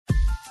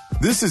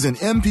This is an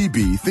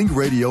MPB Think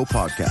Radio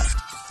podcast.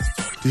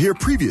 To hear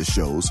previous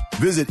shows,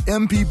 visit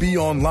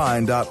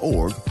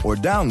mpbonline.org or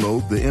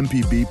download the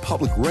MPB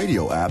Public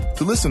Radio app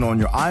to listen on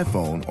your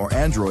iPhone or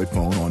Android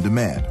phone on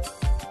demand.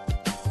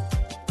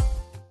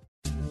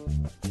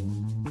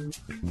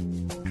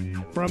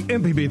 From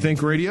MPB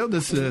Think Radio,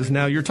 this is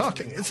Now You're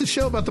Talking. It's a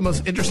show about the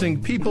most interesting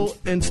people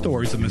and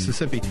stories of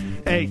Mississippi.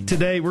 Hey,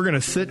 today we're going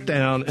to sit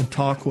down and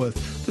talk with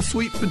the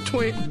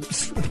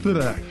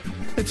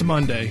It's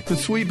Monday. The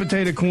sweet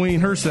potato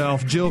queen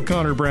herself, Jill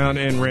Connor Brown,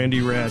 and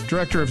Randy Redd,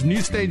 director of New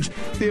Stage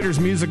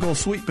Theater's musical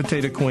Sweet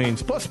Potato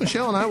Queens. Plus,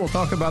 Michelle and I will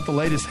talk about the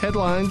latest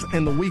headlines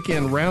and the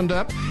weekend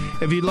roundup.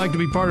 If you'd like to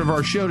be part of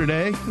our show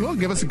today, well,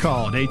 give us a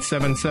call at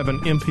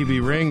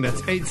 877-MPB-RING.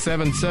 That's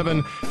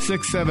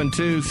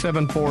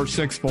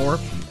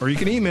 877-672-7464. Or you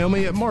can email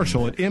me at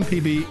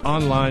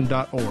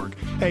marshall@mpbonline.org.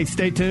 Hey,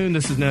 stay tuned.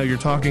 This is Now You're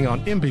Talking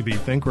on MPB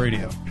Think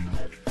Radio.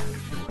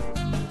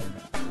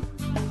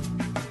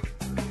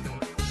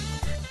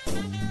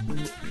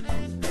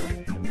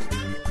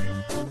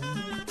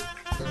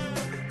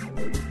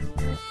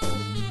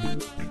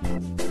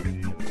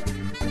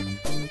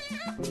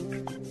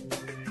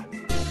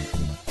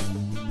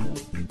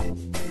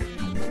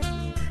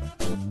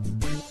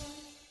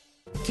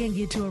 Can't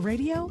get to a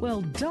radio? Well,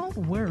 don't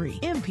worry.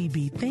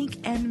 MPB Think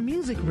and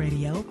Music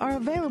Radio are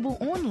available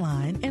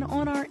online and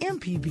on our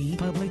MPB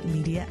Public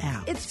Media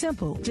app. It's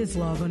simple. Just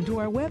log on to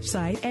our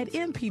website at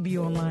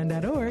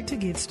mpbonline.org to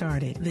get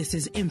started. This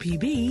is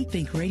MPB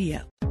Think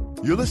Radio.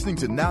 You're listening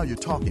to Now You're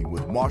Talking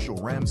with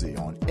Marshall Ramsey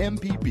on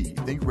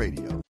MPB Think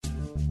Radio.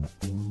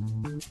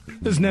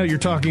 This is Now You're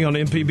Talking on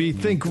MPB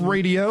Think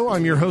Radio.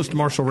 I'm your host,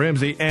 Marshall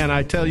Ramsey, and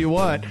I tell you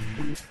what,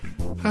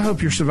 I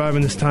hope you're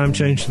surviving this time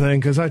change thing,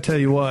 because I tell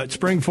you what,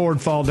 spring forward,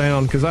 fall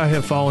down, because I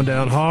have fallen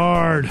down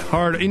hard.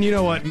 And you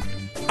know what?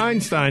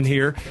 Einstein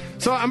here.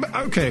 So I'm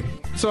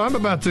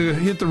about to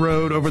hit the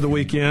road over the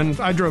weekend.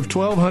 I drove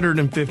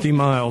 1,250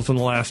 miles in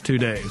the last 2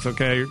 days,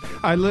 okay?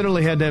 I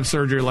literally had to have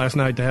surgery last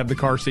night to have the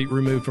car seat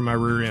removed from my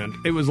rear end.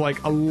 It was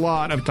like a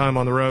lot of time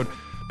on the road,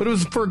 but it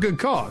was for a good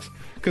cause,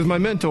 because my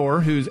mentor,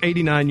 who's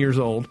 89 years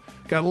old,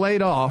 got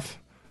laid off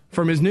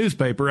from his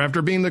newspaper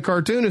after being the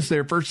cartoonist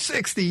there for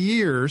 60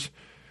 years.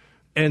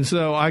 And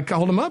so I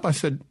called him up. I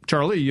said,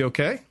 Charlie, are you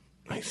okay?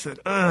 He said,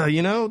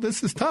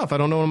 this is tough. I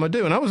don't know what I'm going to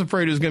do. And I was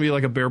afraid it was going to be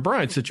like a Bear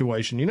Bryant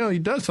situation. You know, he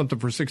does something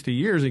for 60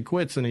 years, he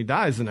quits, and he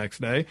dies the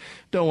next day.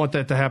 Don't want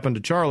that to happen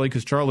to Charlie,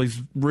 because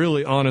Charlie's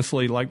really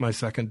honestly like my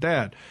second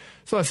dad.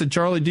 So I said,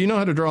 Charlie, do you know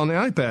how to draw on the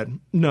iPad?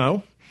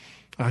 No.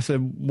 I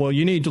said, well,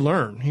 you need to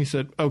learn. He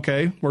said,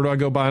 okay, where do I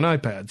go buy an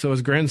iPad? So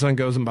his grandson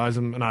goes and buys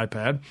him an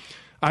iPad.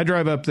 I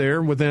drive up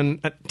there.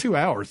 Within 2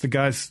 hours, the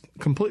guy's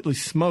completely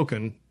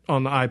smoking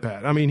on the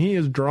iPad. I mean, he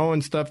is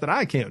drawing stuff that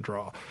I can't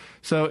draw.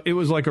 So it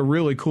was like a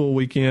really cool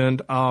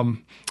weekend. I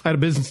had a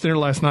business dinner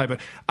last night,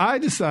 but I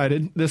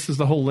decided, this is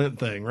the whole Lent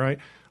thing, right?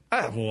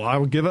 I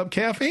would give up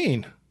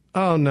caffeine.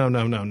 Oh,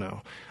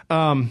 no.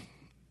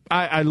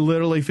 I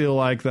literally feel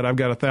like that I've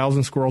got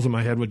 1,000 squirrels in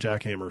my head with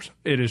jackhammers.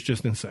 It is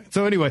just insane.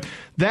 So anyway,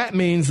 that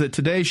means that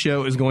today's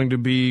show is going to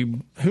be,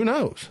 who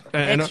knows?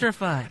 Extra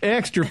fun.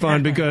 Extra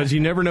fun, because you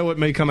never know what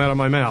may come out of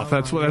my mouth.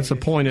 That's the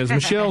point is.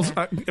 Michelle's,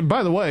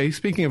 by the way,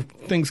 speaking of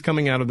things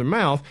coming out of their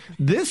mouth,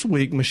 this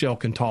week Michelle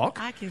can talk.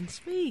 I can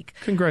speak.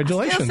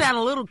 Congratulations. I still sound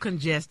a little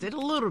congested, a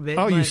little bit.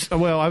 Oh,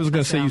 I was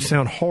going to say you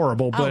sound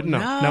horrible, but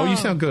no, you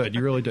sound good.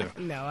 You really do.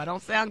 No, I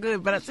don't sound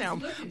good, but I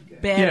sound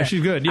better. Yeah,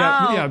 she's good.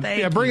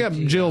 Yeah. Bring up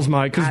Jill's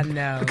mic,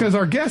 because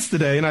our guest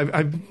today, and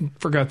I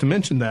forgot to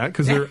mention that,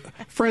 because they're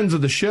friends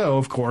of the show,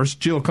 of course.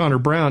 Jill Connor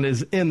Brown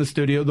is in the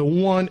studio, the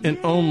one and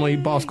only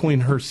boss queen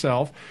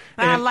herself.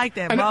 I like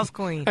that, boss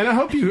queen. And I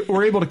hope you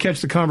were able to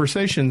catch the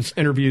Conversations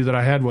interview that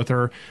I had with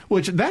her,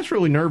 which that's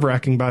really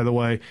nerve-wracking, by the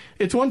way.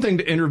 It's one thing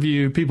to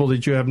interview people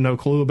that you have no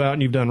clue about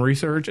and you've done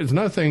research. It's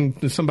another thing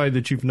to somebody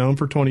that you've known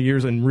for 20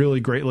 years and really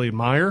greatly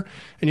admire,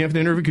 and you have to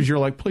interview because you're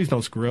like, please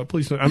don't screw up.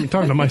 Please don't. I'm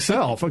talking to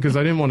myself because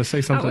I didn't want to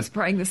say something. I was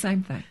praying the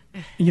same thing.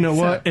 You know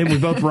what? And we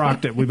both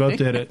rocked it. We both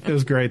did it. It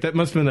was great. That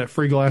must have been that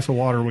free glass of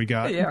water we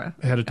got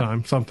ahead of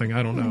time. Something.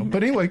 I don't know.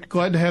 But anyway,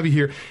 glad to have you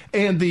here.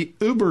 And the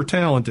uber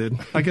talented,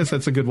 I guess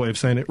that's a good way of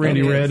saying it,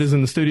 Randy Redd is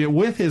in the studio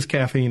with his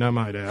caffeine, I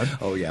might add.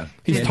 Oh, yeah.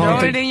 He's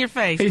throwing it in your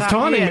face. He's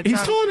taunting me.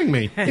 He's taunting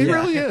me. He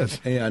really is.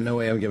 Yeah, no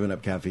way I'm giving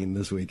up caffeine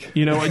this week.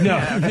 You know what? No.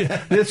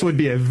 This would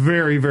be a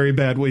very, very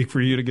bad week for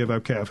you to give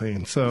up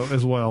caffeine. So,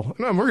 as well.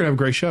 No, we're going to have a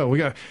great show. We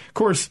got, of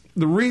course,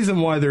 the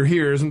reason why they're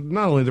here is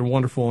not only they're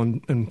wonderful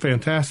and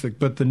fantastic,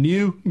 but the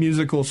new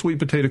musical Sweet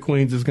Potato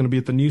Queens is going to be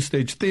at the New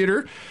Stage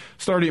Theater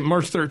starting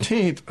March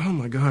 13th. Oh,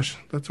 my gosh.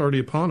 That's already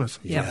upon us.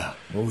 Yeah.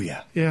 Oh,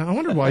 yeah. Yeah. I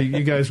wonder why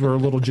you guys were a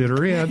little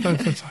jittery.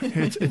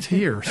 It's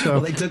here. So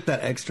well, they took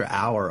that extra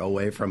hour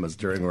away from us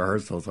during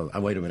rehearsal. So,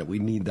 wait a minute. We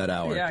need that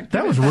hour. Yeah,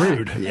 that was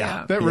rude.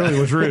 Yeah. That really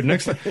was rude.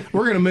 Next time,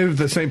 we're going to move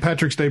the St.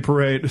 Patrick's Day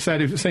parade,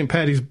 St.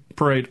 Patty's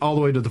parade, all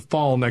the way to the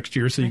fall next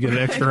year so you get an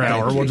extra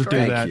hour. We'll just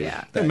do that.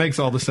 Yeah. It makes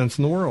all the sense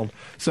in the world.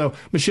 So,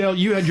 Michelle,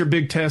 you had your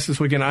big test this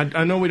weekend.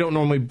 I know we don't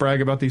normally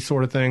brag about these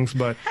sort of things,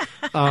 but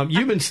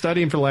you've been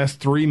studying for the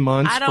last 3 months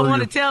months. I don't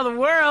want to tell the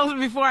world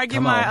before I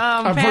get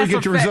my before you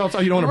get your results. Oh,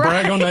 you don't want to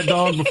brag on that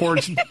dog before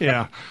it's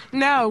yeah.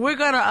 No, we're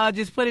gonna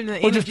just put in the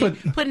energy,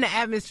 put in the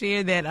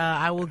atmosphere that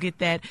I will get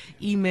that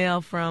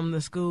email from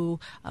the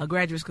school,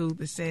 graduate school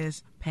that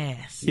says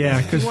pass.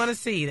 Yeah, that's what you want to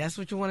see. That's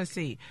what you want to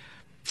see.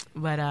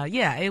 But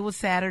yeah, it was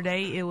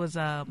Saturday. It was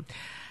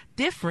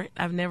different.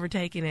 I've never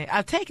taken it.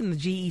 I've taken the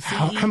GECE.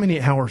 How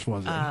many hours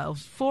was it? It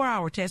was a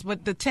 4-hour test,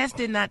 but the test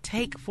did not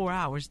take 4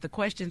 hours. The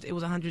questions, it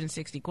was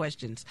 160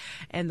 questions,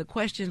 and the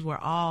questions were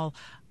all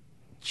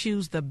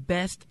choose the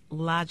best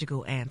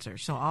logical answer.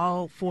 So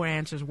all 4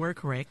 answers were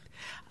correct.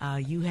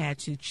 You had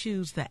to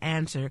choose the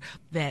answer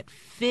that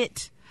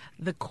fit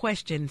the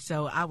question.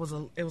 So it was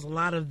a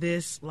lot of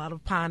this, a lot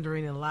of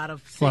pondering, and a lot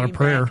of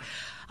prayer.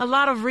 A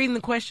lot of reading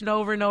the question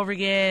over and over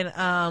again.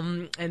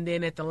 And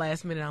then at the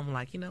last minute, I'm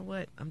like, you know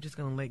what? I'm just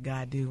going to let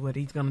God do what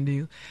he's going to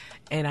do.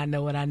 And I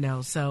know what I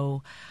know.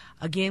 So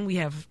again, we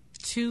have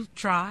 2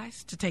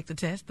 tries to take the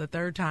test. The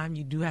third time,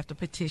 you do have to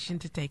petition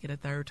to take it a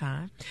third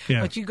time.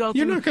 Yeah. But you go through.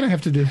 You're not going to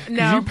have to do it.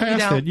 No, you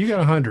passed it. You got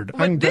 100.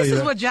 But this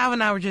is what Java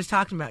and I were just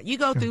talking about. You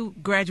go through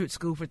graduate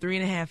school for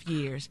 3.5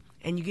 years,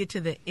 and you get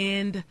to the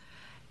end,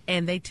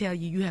 and they tell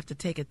you have to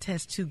take a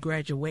test to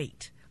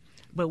graduate.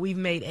 But we've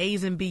made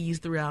A's and B's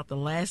throughout the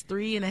last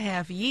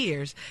 3.5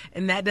 years,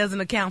 and that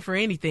doesn't account for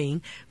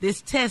anything.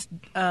 This test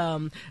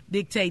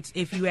dictates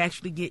if you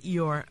actually get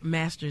your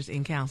master's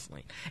in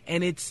counseling,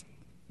 and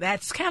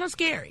that's kind of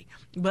scary.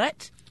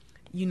 But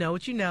you know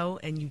what you know,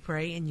 and you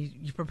pray and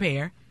you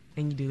prepare.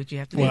 And you do what you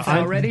have to do. It's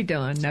already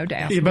done, no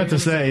doubt. You're about to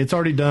say it's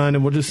already done,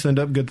 and we'll just send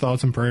up good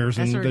thoughts and prayers.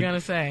 That's what we're going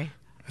to say.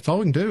 That's all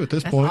we can do at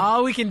this point. That's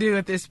all we can do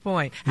at this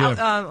point.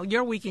 Yeah.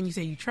 Your weekend, you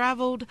say you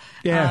traveled.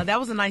 Yeah. That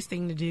was a nice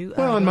thing to do.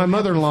 Well, and my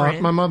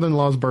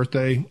mother-in-law's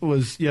birthday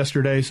was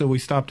yesterday, so we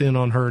stopped in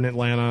on her in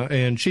Atlanta,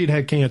 and she'd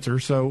had cancer,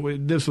 so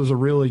this was a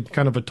really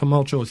kind of a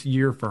tumultuous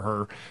year for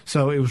her.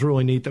 So it was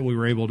really neat that we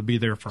were able to be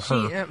there for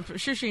her. I'm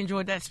sure she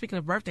enjoyed that. Speaking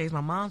of birthdays,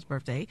 my mom's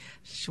birthday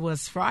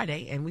was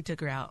Friday, and we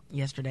took her out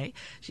yesterday.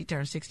 She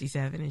turned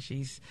 67, and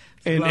she's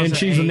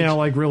now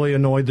like really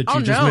annoyed that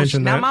you just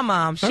mentioned that. Not my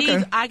mom.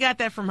 Okay. I got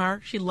that from her.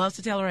 She loves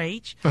to tell her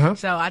age. Uh-huh.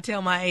 So I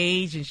tell my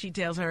age, and she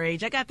tells her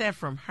age. I got that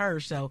from her.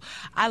 So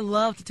I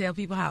love to tell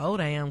people how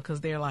old I am because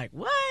they're like,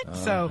 what? Uh-huh.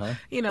 So,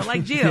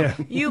 like Jill,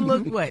 you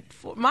look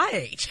for my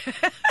age.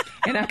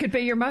 And I could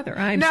be your mother.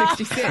 I'm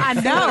 66. I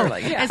know.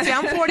 Yeah. And see,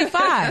 I'm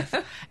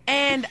 45.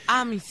 And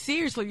I mean,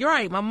 seriously, you're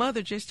right. My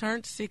mother just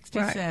turned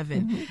 67.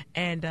 Right. Mm-hmm.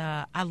 And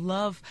I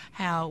love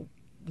how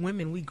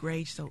women, we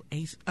age so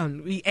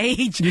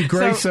age. You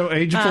grace so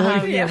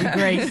agefully? Yeah, we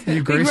grace.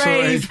 You grace so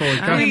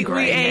agefully.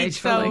 We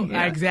age so,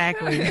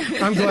 exactly.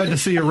 I'm glad to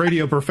see a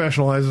radio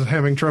professional is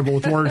having trouble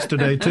with words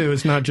today, too.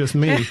 It's not just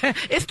me.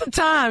 It's the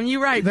time. You're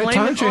right. That Blame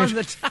time it change. on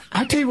the time.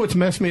 I tell you what's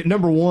messed me.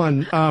 Number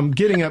one,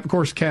 getting up, of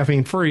course,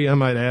 caffeine-free, I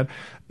might add.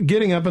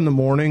 Getting up in the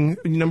morning,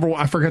 number one,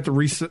 I forgot to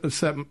reset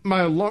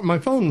my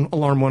phone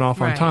alarm went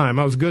off on time.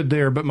 I was good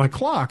there, but my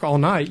clock all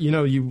night, you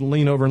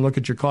lean over and look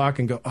at your clock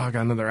and go, oh, I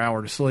got another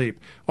hour to sleep.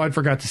 Well, I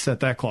forgot to set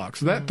that clock.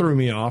 So that threw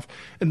me off.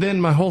 And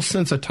then my whole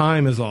sense of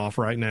time is off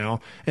right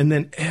now. And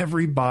then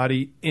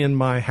everybody in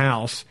my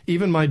house,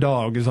 even my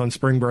dog, is on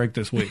spring break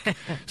this week.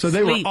 So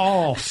they were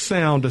all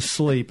sound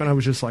asleep. And I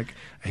was just like,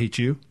 I hate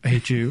you. I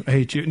hate you. I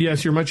hate you. And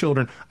yes, you're my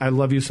children. I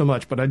love you so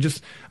much. But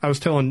I was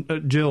telling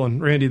Jill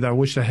and Randy that I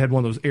wish I had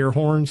one of those air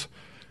horns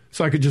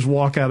so I could just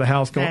walk out of the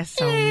house going, that's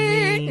so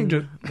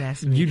mean.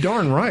 That's mean. You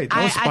darn right.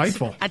 That was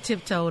spiteful. I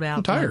tiptoed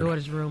out to my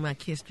daughter's room. I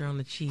kissed her on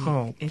the cheek.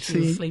 Oh, and she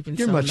was sleeping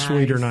you're so much nice.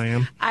 sweeter than I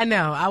am. I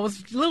know. I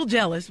was a little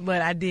jealous,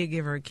 but I did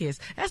give her a kiss.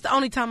 That's the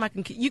only time I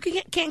can kiss. You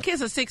can't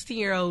kiss a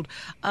 16-year-old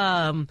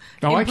I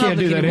can't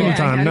do that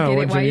anytime. No.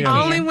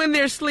 Only when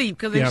they're asleep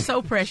because they're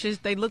so precious.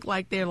 They look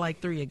like they're like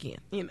 3 again.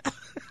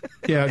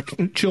 Yeah,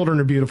 children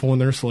are beautiful when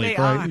they're asleep,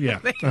 they right? are. Yeah,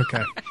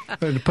 okay.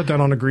 Put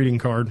that on a greeting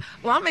card.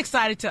 Well, I'm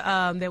excited to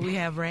that we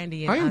have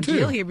Randy and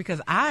Jill here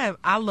because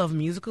I love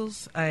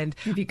musicals. And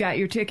have you got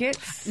your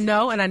tickets?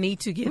 No, and I need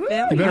to get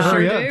them. You better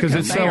hurry up because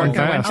it's selling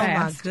fast. Oh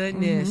my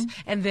goodness!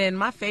 Mm-hmm. And then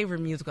my favorite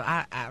musical,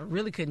 I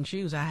really couldn't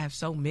choose. I have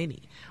so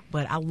many,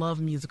 but I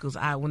love musicals.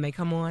 When they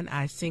come on,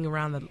 I sing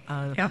around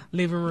the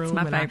living room. It's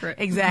my favorite.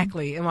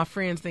 Exactly, and my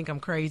friends think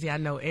I'm crazy. I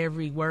know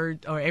every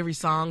word or every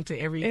song to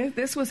every.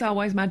 This was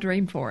always my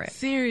dream for it.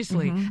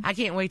 Seriously, I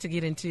can't wait to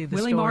get into the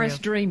Willie story Morris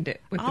dreamed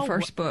it with the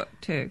first book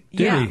too.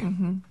 Did he?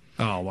 Mm-hmm.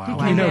 Oh wow!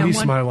 He's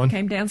smiling.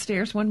 Came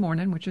downstairs one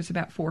morning, which was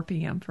about 4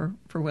 p.m. for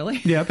Willie.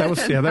 Yeah, that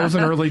was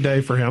an early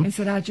day for him. He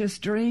said, "I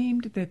just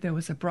dreamed that there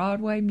was a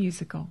Broadway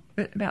musical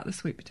about the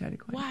Sweet Potato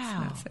Queen."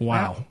 Wow!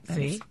 Wow! That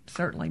is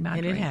certainly my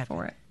dream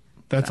for it.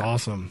 That's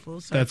awesome.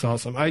 That's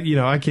awesome.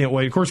 I can't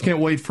wait. Of course, can't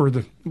wait for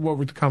the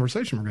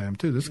conversation we're going to have,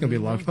 too. This is going to be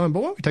a lot of fun.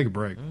 But why don't we take a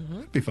break?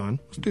 It'll be fun.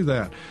 Let's do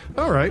that.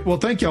 All right. Well,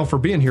 thank y'all for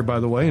being here,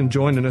 by the way, and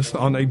joining us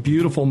on a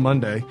beautiful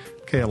Monday.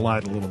 Okay, I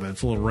lied a little bit.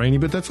 It's a little rainy,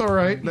 but that's all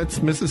right.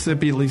 That's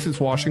Mississippi. At least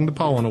it's washing the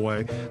pollen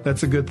away.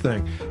 That's a good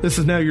thing. This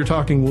is Now You're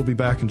Talking. We'll be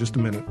back in just a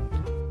minute.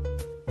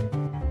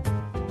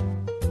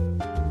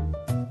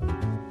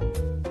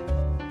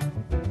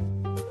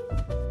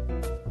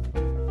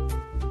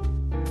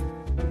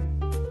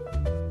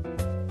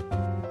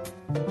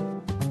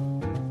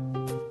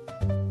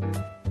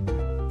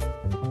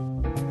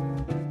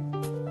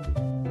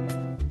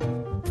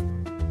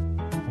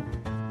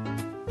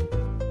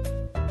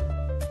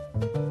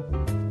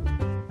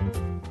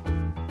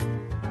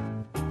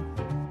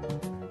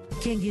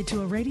 Can't get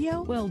to a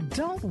radio? Well,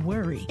 don't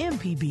worry.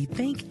 MPB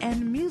Think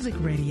and Music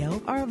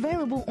Radio are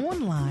available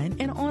online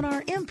and on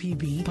our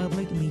MPB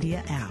Public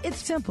Media app. It's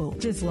simple.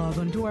 Just log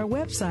on to our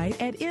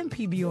website at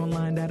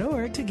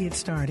mpbonline.org to get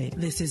started.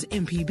 This is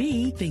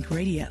MPB Think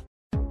Radio.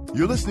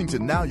 You're listening to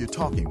Now You're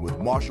Talking with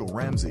Marshall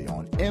Ramsey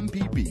on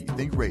MPB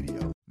Think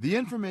Radio. The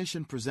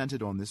information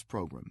presented on this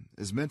program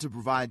is meant to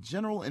provide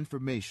general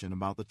information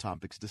about the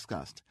topics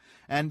discussed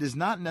and is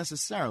not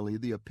necessarily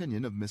the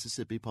opinion of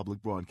Mississippi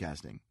Public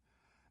Broadcasting.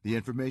 The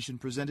information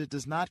presented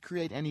does not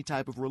create any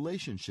type of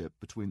relationship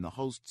between the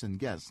hosts and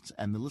guests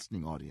and the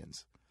listening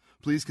audience.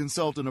 Please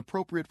consult an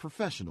appropriate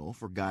professional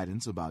for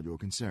guidance about your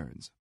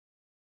concerns.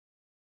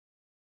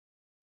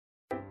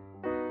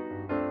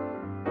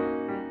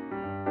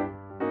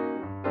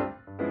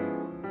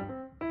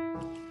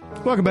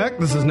 Welcome back.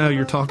 This is Now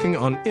You're Talking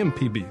on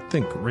MPB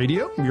Think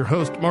Radio. I'm your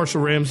host,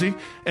 Marshall Ramsey,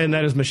 and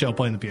that is Michelle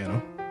playing the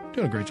piano.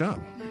 Doing a great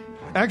job.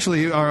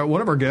 Actually, one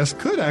of our guests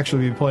could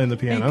actually be playing the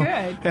piano. He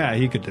could. Yeah,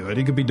 he could do it.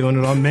 He could be doing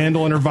it on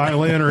mandolin or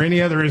violin or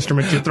any other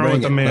instrument you throw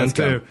at the man,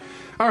 too.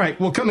 All right.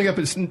 Well, coming up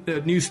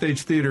at New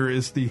Stage Theater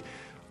is the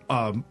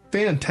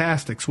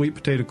fantastic Sweet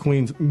Potato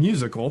Queens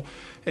musical.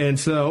 And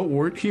so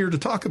we're here to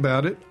talk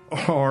about it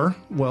are,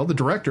 well, the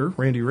director,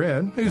 Randy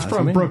Redd, who's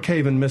from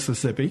Brookhaven,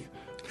 Mississippi.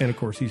 And, of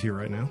course, he's here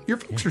right now. Your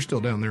folks are still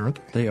down there, aren't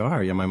they? They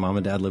are. Yeah, my mom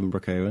and dad live in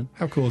Brookhaven.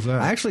 How cool is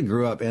that? I actually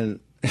grew up in...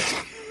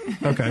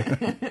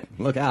 Okay.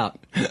 Look out.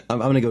 I'm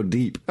going to go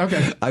deep.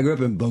 Okay. I grew up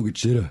in Boca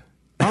Chica.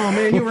 Oh,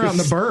 man, you were out in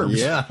the burbs.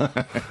 Yeah.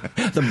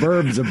 The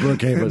burbs of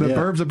Brookhaven. The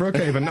burbs of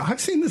Brookhaven. I've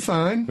seen the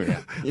sign.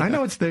 Yeah. I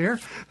know it's there.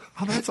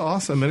 Oh, that's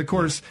awesome. And, of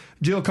course,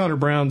 Jill Connor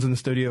Brown's in the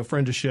studio,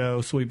 friend of show,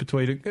 Sweet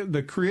Potato,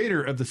 the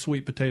creator of the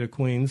Sweet Potato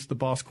Queens, the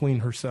boss queen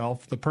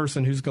herself, the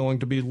person who's going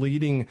to be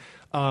leading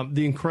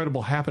the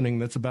incredible happening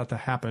that's about to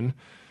happen.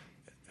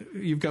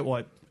 You've got,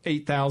 what,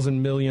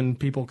 8,000 million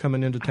people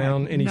coming into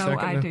town any second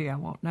now? No idea. I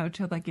won't know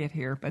till they get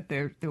here, but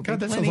there'll be plenty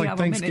that sounds like of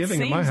them.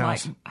 Thanksgiving and it at my seems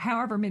house. like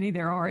however many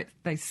there are,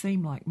 they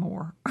seem like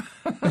more.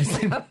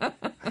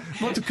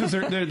 Well, because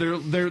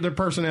their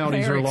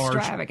personalities They're are large.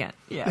 extravagant.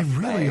 Yes, They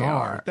really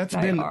are. That's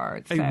been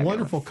It's a fabulous.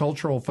 wonderful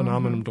cultural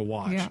phenomenon to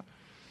watch. Yeah.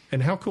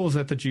 And how cool is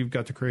that you've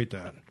got to create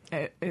that?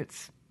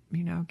 It's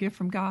gift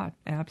from God.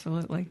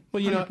 Absolutely.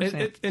 Well,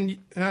 100%. and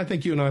I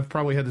think you and I have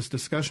probably had this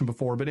discussion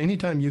before, but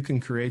anytime you can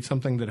create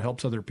something that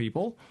helps other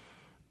people,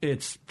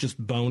 it's just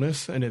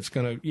bonus, and it's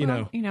going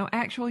to,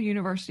 actual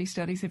university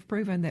studies have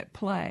proven that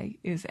play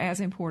is as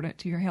important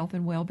to your health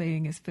and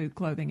well-being as food,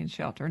 clothing, and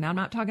shelter. Now, I'm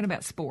not talking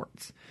about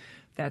sports.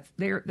 That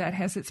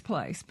has its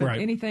place, but right.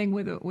 anything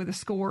with a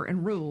score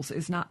and rules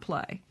is not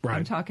play. Right.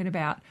 I'm talking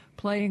about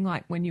playing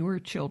like when you were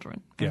children,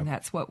 and Yeah.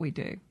 that's what we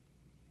do.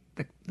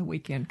 The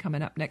weekend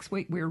coming up next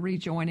week, we're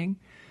rejoining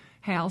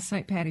Hal's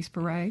St. Patty's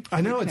Parade. I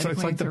know, it's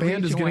like the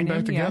band is getting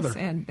back together. Yes,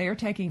 and they're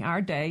taking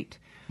our date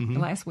the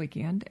last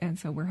weekend, and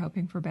so we're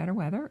hoping for better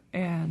weather.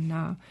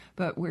 And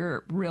but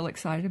we're real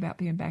excited about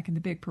being back in the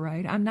big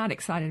parade. I'm not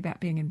excited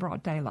about being in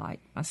broad daylight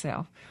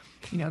myself.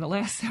 The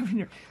last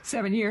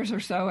 7 years or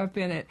so, I've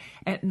been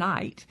at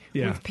night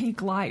with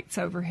pink lights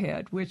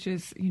overhead, which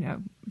is,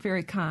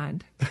 very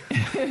kind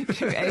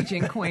to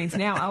aging queens.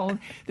 Now,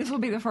 this will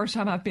be the first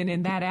time I've been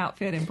in that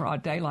outfit in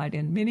broad daylight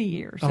in many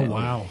years. Oh,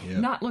 wow.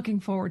 Not looking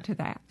forward to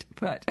that,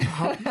 but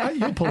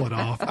you'll pull it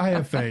off. I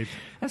have faith.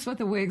 That's what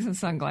the wigs and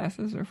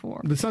sunglasses are for.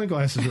 The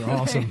sunglasses are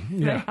awesome.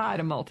 They hide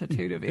a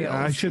multitude of ills.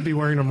 Yeah, I should be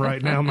wearing them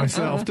right now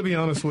myself, to be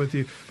honest with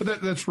you.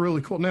 But that's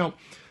really cool. Now,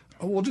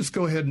 we'll just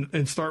go ahead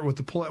and start with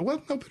the play.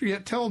 Well, no, but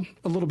yet, tell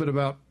a little bit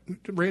about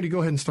Randy. Go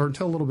ahead and start.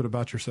 Tell a little bit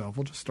about yourself.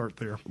 We'll just start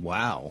there.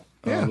 Wow.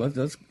 Yeah.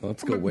 Let's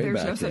go way There's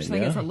back. no such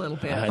thing as a little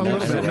bit. A little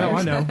bit. No,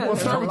 I know. We'll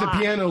start with the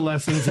piano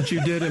lessons that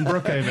you did in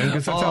Brookhaven,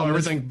 because that's how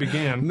everything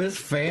began. Miss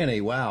Fanny,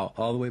 wow,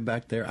 all the way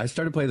back there. I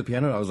started playing the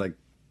piano when I was like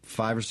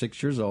 5 or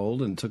 6 years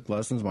old and took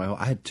lessons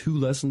I had 2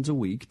 lessons a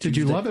week. Did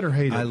you love it or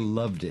hate it? I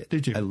loved it.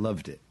 Did you? I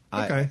loved it.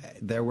 Okay.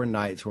 There were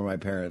nights where my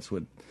parents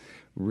would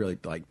really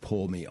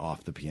pull me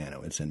off the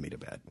piano and send me to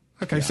bed.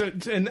 Okay, yeah. So,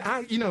 and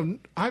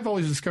I've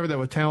always discovered that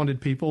with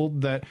talented people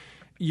that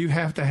you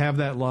have to have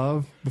that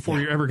love before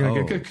you're ever going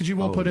to get good, because you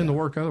won't put in the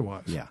work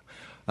otherwise. Yeah.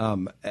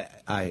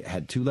 I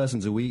had 2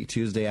 lessons a week,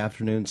 Tuesday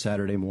afternoon,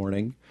 Saturday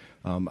morning.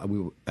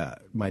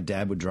 My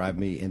dad would drive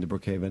me into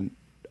Brookhaven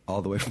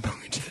all the way from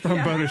Boca Chica.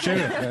 From Boca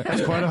Chica.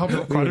 That's quite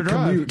a drive.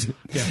 Commute.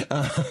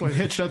 Yeah. We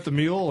hitched up the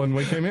mule and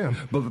we came in.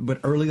 But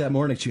early that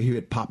morning, he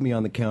would pop me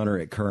on the counter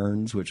at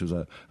Kearns, which was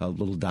a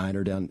little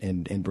diner down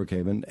in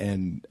Brookhaven,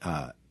 and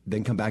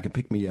then come back and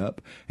pick me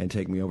up and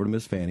take me over to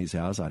Miss Fanny's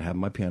house. I'd have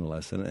my piano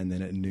lesson, and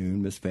then at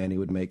noon, Miss Fanny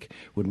would make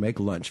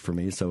lunch for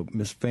me. So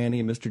Miss Fanny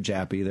and Mr.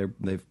 Jappy,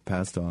 they've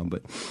passed on,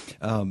 but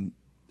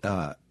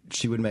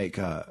she would make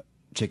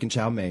chicken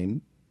chow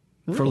mein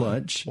for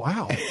lunch.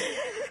 Wow.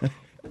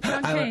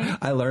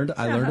 I learned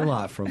a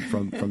lot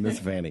from Miss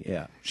Fanny.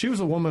 Yeah, she was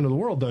a woman of the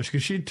world, though,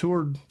 because she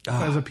toured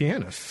as a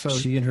pianist. So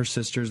she and her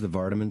sisters, the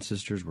Vardaman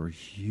sisters, were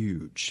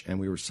huge, and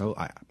we were so.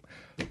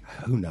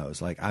 Who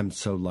knows? I'm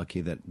so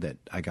lucky that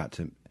I got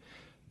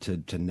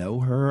to know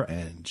her,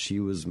 and she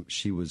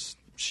was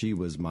she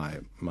was my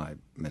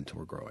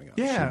mentor growing up.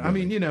 Yeah, She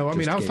really I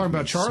was just talking about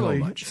gave me so Charlie.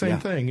 much. Same Yeah.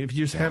 thing. If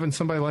you just having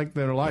somebody like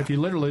that in life, you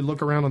literally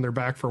look around on their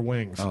back for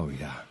wings. Oh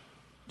yeah,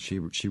 she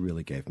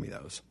really gave me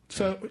those.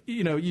 So,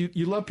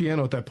 you loved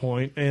piano at that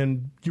point,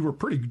 and you were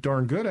pretty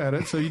darn good at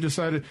it. So you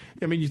decided,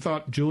 you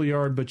thought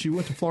Juilliard, but you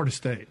went to Florida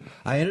State.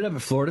 I ended up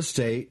at Florida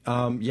State.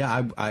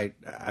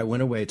 I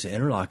went away to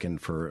Interlaken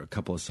for a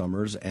couple of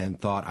summers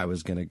and thought I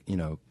was going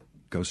to,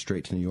 go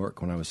straight to New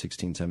York when I was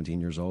 16,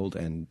 17 years old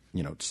and,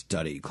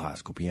 study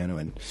classical piano,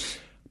 and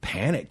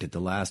panicked at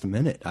the last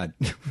minute.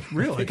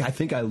 Really? I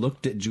think I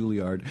looked at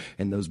Juilliard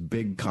and those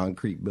big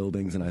concrete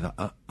buildings, and I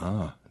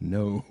thought,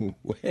 no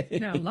way.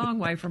 No, long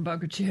way from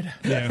Boca Chica.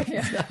 Yeah,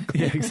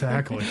 yeah,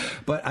 exactly.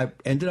 But I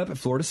ended up at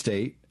Florida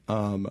State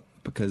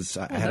because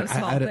I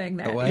had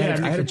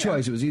a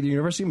choice. It was either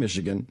University of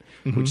Michigan,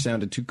 which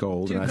sounded too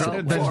cold, and I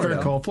said, That's very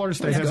cold. Florida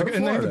State has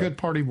and they have a good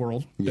party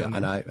world. Yeah,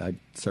 and I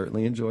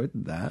certainly enjoyed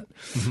that.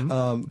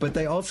 But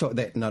they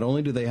not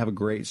only do they have a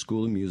great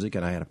school of music,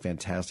 and I had a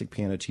fantastic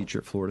piano teacher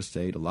at Florida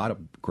State, a lot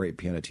of great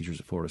piano teachers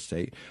at Florida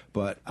State,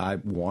 but I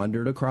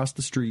wandered across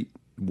the street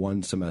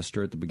one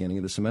semester at the beginning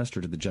of the semester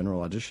to the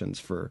general auditions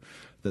for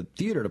the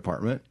theater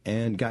department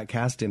and got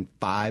cast in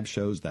 5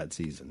 shows that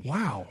season.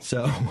 Wow.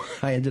 So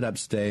I ended up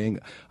staying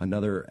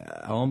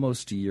another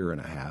almost a year and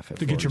a half at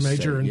to get your Florida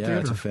major State. in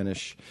theater. To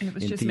finish It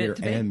was in just theater meant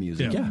to be. and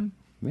music. Yeah.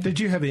 Yeah. Did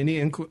you have any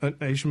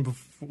inclination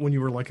when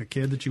you were like a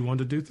kid that you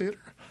wanted to do theater?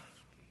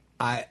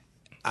 I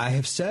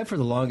have said for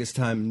the longest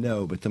time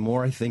no, but the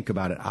more I think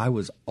about it, I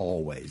was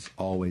always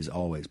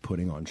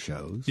putting on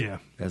shows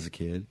as a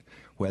kid.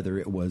 Whether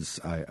it was,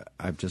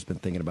 I've just been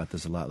thinking about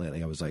this a lot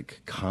lately. I was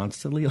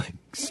constantly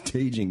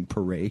staging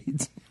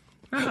parades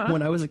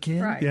when I was a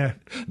kid. Right. Yeah.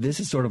 This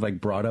has sort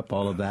of brought up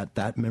all of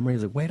that memory.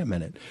 Is wait a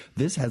minute,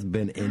 this has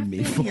been in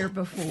me Been here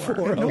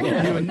before. No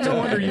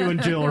wonder you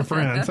and Jill are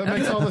friends. That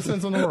makes all the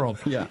sense in the world.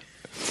 Yeah.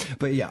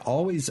 But yeah,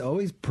 always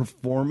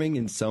performing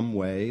in some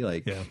way.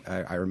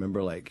 I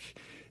remember at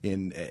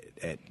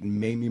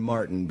Mamie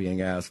Martin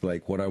being asked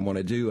what I want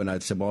to do, and I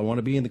said, well, I want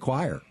to be in the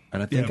choir.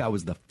 And I think I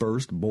was the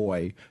first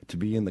boy to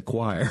be in the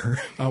choir.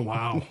 Oh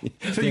wow!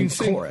 So in you can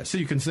sing. chorus. So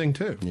you can sing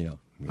too. Yeah.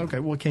 Okay.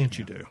 What can't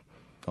you do?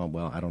 Oh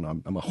well, I don't know.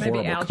 I'm a Maybe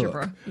horrible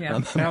algebra. cook. Yeah.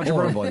 I'm Algebra.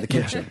 horrible in the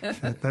kitchen.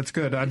 That's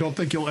good. I don't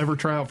think you'll ever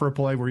try out for a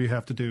play where you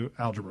have to do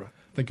algebra.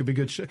 I think it'd be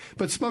good.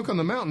 But Smoke on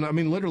the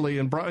Mountain. Literally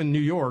in New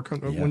York,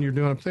 when you're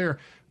doing up there,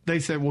 they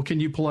said, "Well, can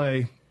you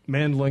play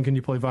mandolin? Can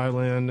you play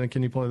violin? And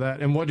can you play that?"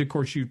 And of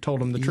course, you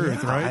told them the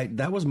truth, right?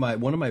 That was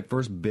one of my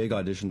first big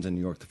auditions in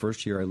New York. The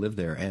first year I lived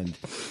there, and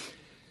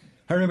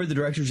I remember the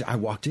director. I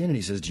walked in and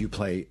he says, "Do you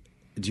play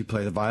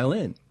the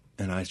violin?"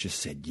 And I just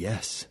said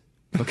yes.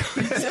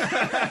 Because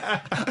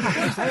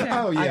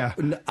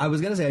I was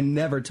going to say I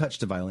never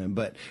touched a violin,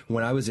 but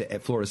when I was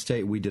at Florida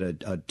State, we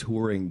did a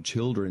touring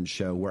children's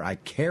show where I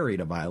carried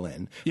a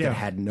violin that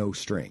had no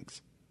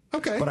strings.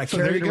 Okay, but I so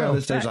carried it there you around go.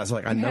 the stage. I was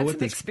like, I know what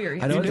this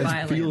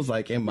violin. feels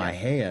like in my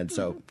hand,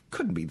 so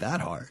couldn't be that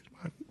hard.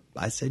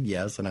 I said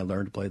yes, and I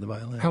learned to play the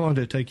violin. How long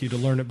did it take you to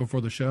learn it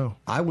before the show?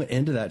 I went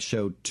into that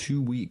show 2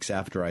 weeks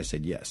after I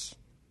said yes.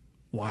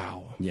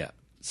 Wow. Yeah.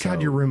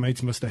 God, your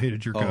roommates must have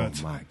hated your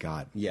guts. Oh my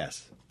God,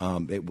 yes.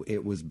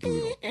 It was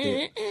brutal.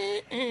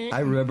 I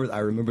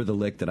remember the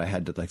lick that I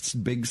had, to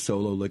big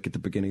solo lick at the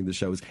beginning of the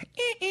show was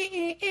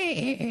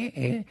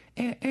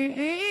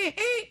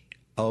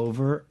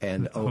over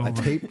and over. I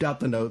taped out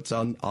the notes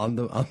on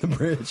the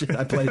bridge and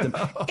I played them.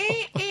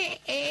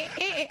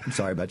 I'm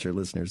sorry about your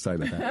listeners. Sorry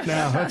about that.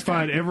 No, that's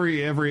fine.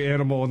 Every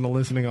animal in the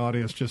listening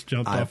audience just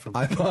jumped off.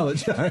 I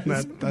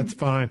apologize. That's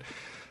fine.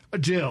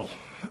 Jill,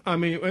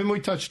 and we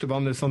touched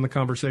on this on the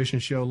conversation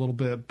show a little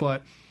bit,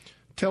 but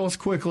tell us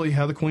quickly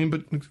how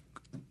the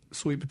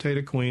Sweet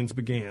Potato Queens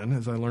began,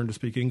 as I learned to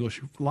speak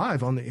English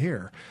live on the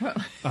air.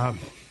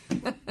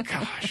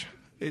 Gosh,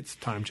 it's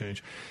time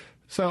change.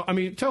 So,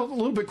 tell a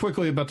little bit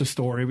quickly about the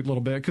story, a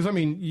little bit, because,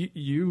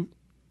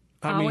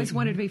 I always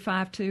wanted to be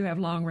 5'2", have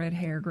long red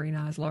hair, green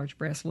eyes, large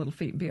breasts, little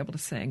feet, and be able to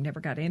sing. Never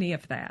got any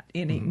of that,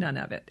 none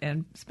of it,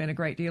 and spent a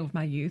great deal of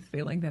my youth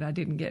feeling that I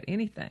didn't get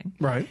anything.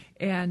 Right.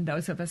 And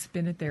those of us who've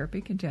been in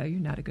therapy can tell you,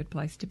 not a good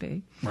place to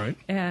be. Right.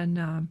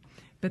 And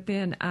but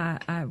then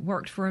I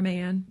worked for a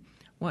man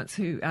once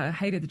who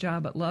hated the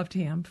job but loved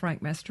him,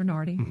 Frank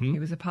Mastronardi. He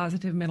was a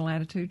positive mental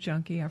attitude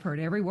junkie. I've heard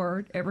every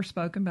word ever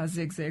spoken by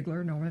Zig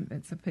Ziglar, Norman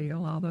Vincent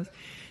Peale, all those.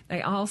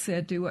 They all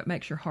said, do what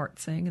makes your heart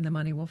sing and the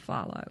money will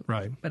follow.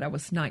 Right. But I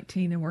was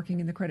 19 and working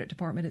in the credit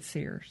department at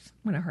Sears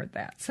when I heard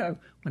that. So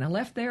when I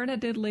left there, and I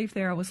did leave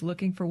there, I was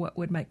looking for what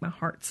would make my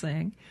heart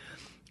sing.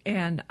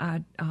 And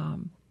I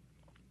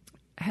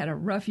had a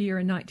rough year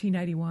in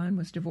 1981,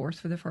 was divorced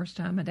for the first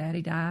time. My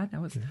daddy died. I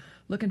was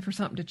looking for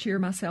something to cheer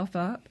myself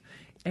up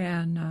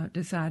and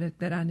decided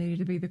that I needed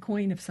to be the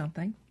queen of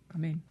something.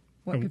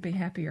 What could be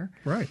happier?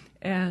 Right.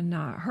 And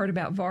heard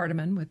about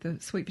Vardaman with the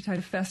Sweet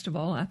Potato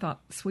Festival. I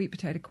thought Sweet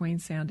Potato Queen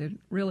sounded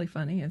really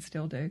funny and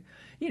still do.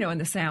 In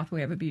the South,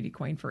 we have a beauty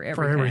queen for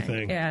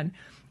everything. And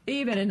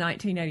even in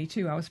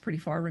 1982, I was pretty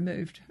far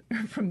removed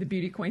from the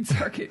beauty queen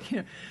circuit.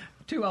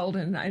 too old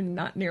and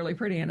not nearly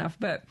pretty enough.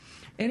 But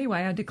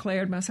anyway, I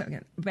declared myself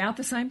about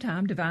the same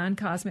time, Divine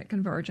Cosmic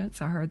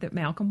Convergence. I heard that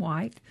Malcolm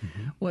White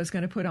was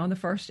going to put on the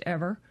first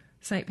ever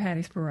St.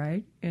 Patty's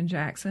Parade in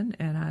Jackson,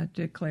 and I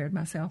declared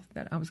myself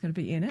that I was going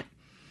to be in it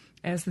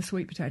as the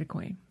Sweet Potato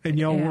Queen. And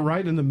y'all were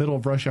right in the middle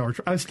of rush hour.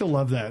 I still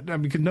love that. I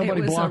mean, because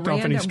nobody blocked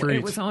off any streets.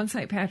 It was on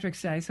St.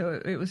 Patrick's Day, so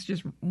it was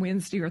just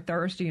Wednesday or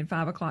Thursday and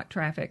 5 o'clock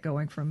traffic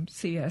going from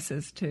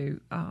CS's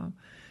from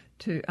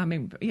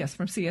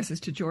CS's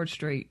to George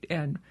Street,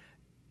 and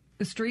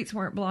the streets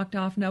weren't blocked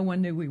off. No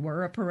one knew we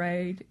were a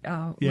parade.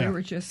 We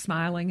were just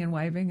smiling and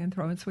waving and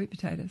throwing sweet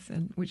potatoes,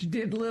 and which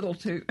did little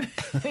to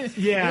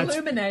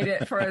illuminate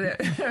it for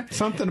the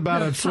something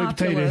about a sweet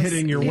potato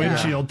hitting your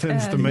windshield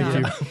tends to make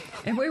you.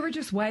 And we were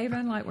just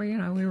waving like we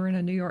were in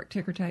a New York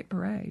ticker tape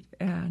parade,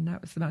 and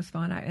that was the most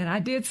fun. And I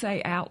did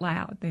say out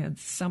loud, then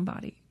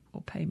somebody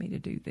will pay me to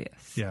do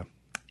this. Yeah,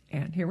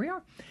 and here we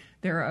are.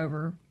 There are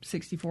over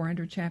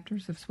 6,400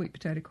 chapters of Sweet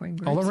Potato Queen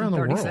groups all around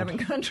in the 37 world.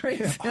 countries.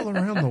 Yeah, all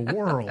around the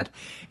world.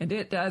 And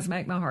it does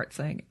make my heart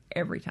sing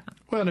every time.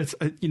 Well, it's,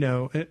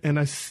 and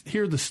I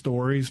hear the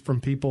stories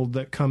from people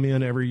that come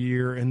in every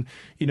year, and,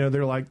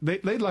 they're like,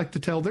 they'd like to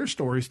tell their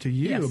stories to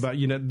you about,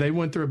 they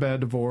went through a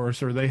bad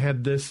divorce, or they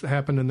had this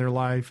happen in their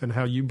life, and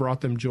how you brought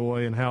them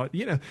joy, and how,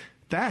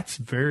 that's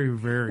very,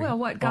 very well.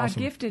 What God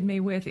awesome. Gifted me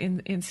with,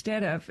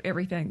 instead of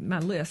everything, my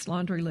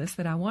laundry list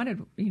that I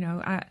wanted,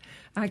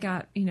 I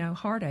got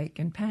heartache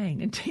and pain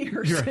and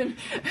tears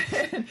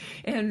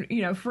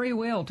and free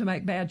will to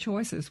make bad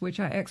choices, which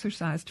I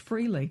exercised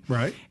freely.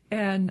 Right.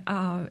 And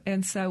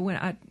so when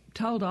I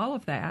told all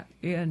of that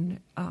in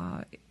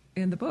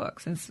the book,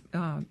 since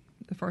the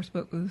first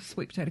book was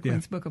Sweet Potato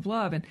Queen's Book of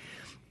Love, and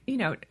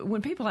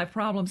when people have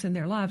problems in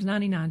their lives,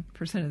 99%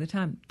 of the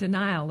time,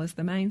 denial is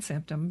the main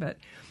symptom. But,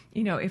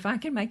 if I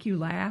can make you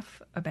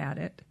laugh about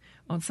it,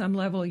 on some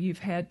level, you've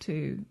had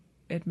to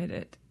admit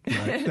it.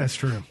 Right. That's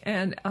true.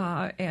 And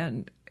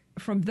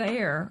from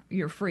there,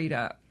 you're freed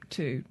up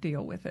to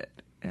deal with it.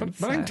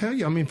 But I can tell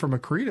you, from a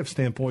creative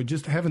standpoint,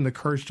 just having the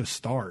courage to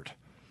start.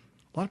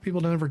 A lot of people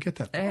don't ever get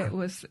that far. It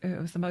was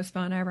the most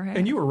fun I ever had.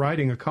 And you were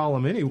writing a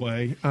column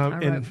anyway. I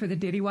wrote for the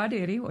Diddy Why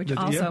Diddy, which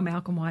also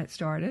Malcolm White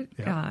started,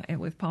 and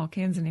with Paul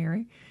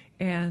Canzanieri.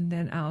 And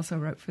then I also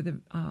wrote for the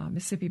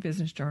Mississippi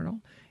Business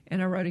Journal.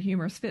 And I wrote a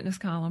humorous fitness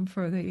column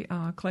for the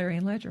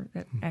Clarion Ledger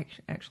that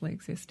actually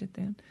existed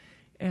then.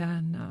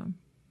 And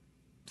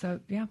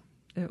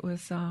it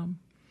was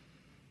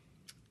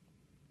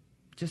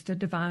just a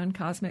divine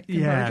cosmic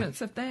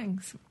convergence of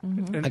things.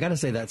 Mm-hmm. I got to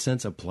say, that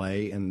sense of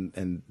play,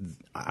 and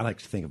I like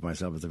to think of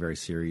myself as a very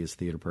serious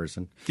theater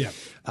person. Yeah.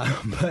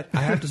 But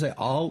I have to say,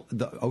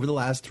 over the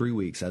last 3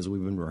 weeks, as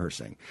we've been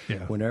rehearsing,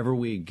 whenever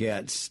we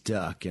get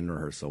stuck in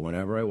rehearsal,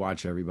 whenever I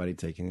watch everybody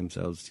taking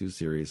themselves too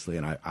seriously,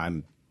 and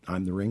I'm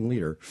the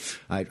ringleader,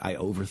 I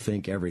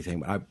overthink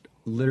everything.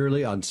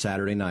 Literally on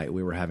Saturday night,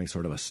 we were having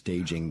sort of a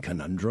staging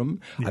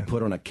conundrum. Yeah. I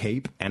put on a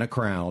cape and a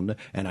crown,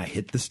 and I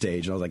hit the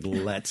stage, and I was like,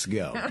 let's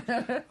go.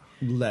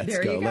 Let's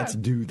go. Let's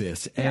do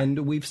this. Yeah. And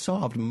we've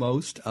solved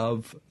most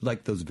of,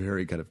 those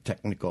very kind of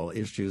technical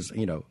issues,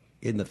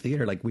 in the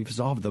theater. We've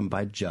solved them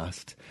by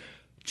just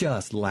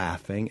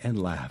laughing and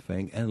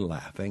laughing and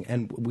laughing.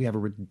 And we have a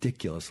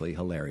ridiculously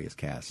hilarious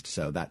cast,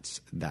 so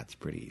that's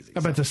pretty easy.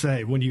 I'm about to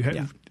say, when you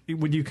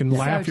can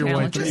laugh your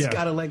way through, you just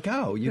got to let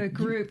go. The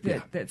group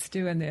that's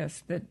doing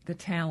this, the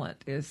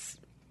talent is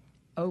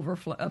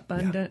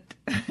abundant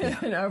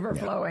and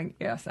overflowing.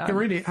 Yeah. Yes,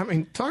 Randy.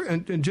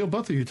 And Jill,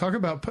 both of you talk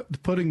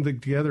about putting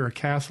together a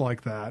cast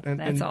like that. And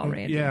that's all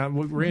Randy. Yeah,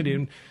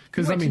 Randy.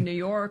 Because to New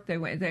York, they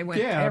went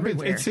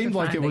everywhere. It seemed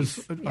like it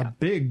was a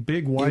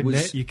big wide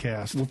net you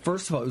cast. Well,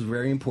 first of all, it was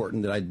very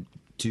important that I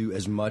do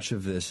as much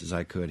of this as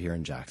I could here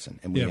in Jackson.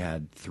 And we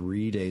had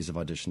 3 days of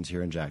auditions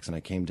here in Jackson. I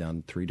came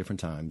down 3 different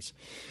times.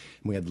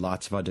 We had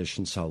lots of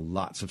auditions, saw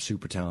lots of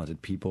super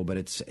talented people, but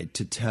it's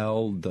to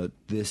tell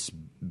this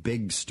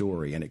big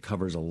story, and it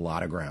covers a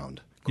lot of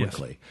ground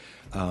quickly.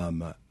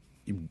 Yes.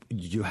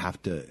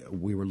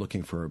 We were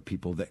looking for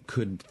people that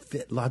could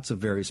fit lots of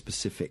very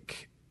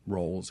specific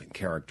roles and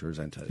characters,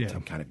 and to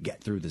kind of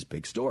get through this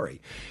big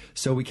story.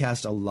 So we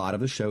cast a lot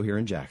of the show here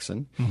in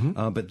Jackson,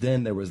 but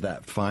then there was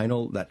that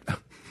final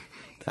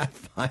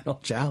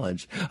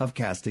challenge of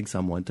casting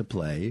someone to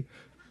play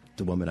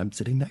the woman I'm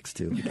sitting next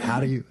to. How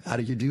do you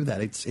do that?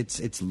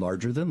 It's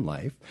larger than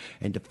life,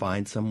 and to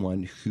find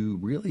someone who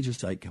really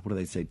just what do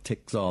they say,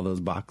 ticks all those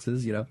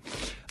boxes,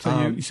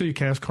 So you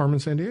cast Carmen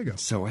Sandiego.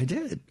 So I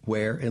did.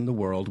 Where in the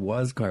world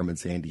was Carmen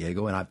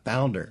Sandiego? And I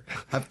found her.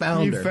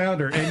 You found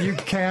her, and you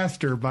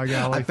cast her, by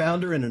golly. I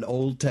found her in an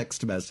old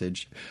text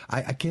message.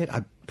 I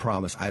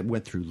promise, I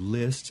went through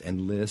lists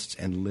and lists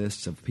and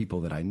lists of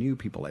people that I knew,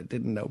 people I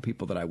didn't know,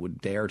 people that I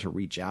would dare to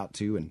reach out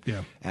to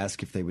and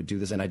ask if they would do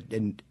this. And I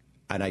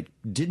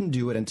didn't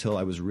do it until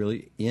I was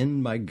really,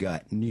 in my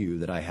gut, knew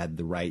that I had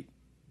the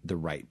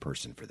right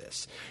person for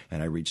this.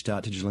 And I reached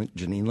out to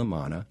Janine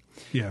LaManna,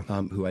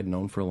 who I'd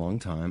known for a long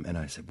time, and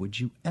I said, would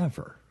you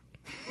ever,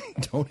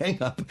 don't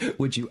hang up,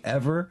 would you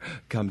ever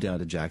come down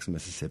to Jackson,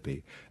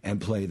 Mississippi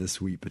and play the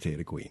Sweet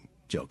Potato Queen?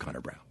 Jill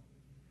Connor Brown.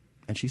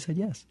 And she said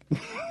yes.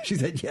 She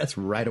said yes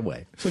right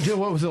away. So, Jill,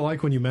 what was it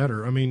like when you met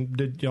her? I mean,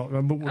 did she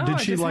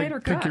just like made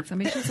her pick cuts. your... I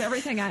mean, she's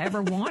everything I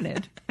ever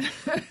wanted.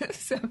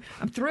 So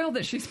I'm thrilled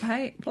that she's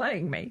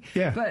playing me.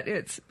 Yeah. But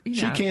it's,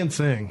 She can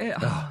sing.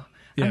 Yeah.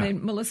 I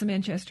mean, Melissa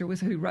Manchester was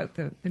who wrote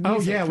the music.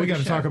 Oh, yeah, we got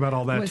to talk about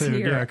all that, was too.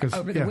 Here Yeah,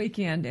 over the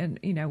weekend, and,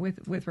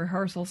 with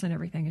rehearsals and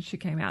everything, and she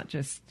came out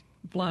just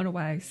blown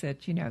away, said,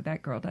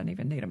 that girl doesn't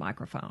even need a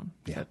microphone.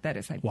 Yeah. So that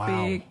is a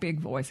Wow. big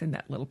voice in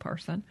that little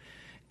person.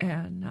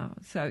 And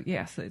so,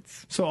 yes,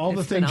 it's So all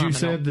the it's things you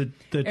phenomenal. said that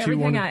you Everything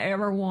wanted... I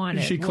ever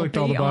wanted She clicked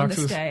will all be the boxes.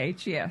 on the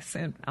stage, yes,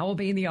 and I will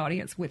be in the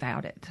audience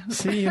without it.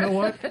 See, you know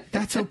what?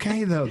 That's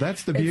okay, though.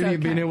 That's the It's beauty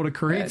of being okay. able to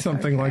create It's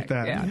something okay. like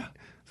that. Yeah. So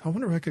I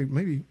wonder if I could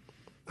maybe...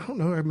 I don't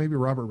know, maybe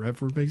Robert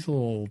Redford, but he's a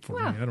little old for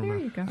Well, me. I don't there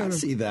know. you go. I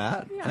see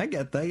that. I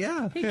get that,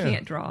 yeah. He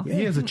can't draw.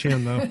 He has a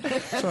chin, though.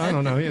 So I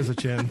don't know. He has a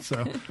chin. So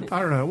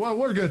I don't know. Well,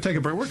 we're going to take a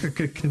break. We're going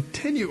to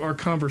continue our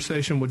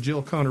conversation with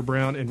Jill Connor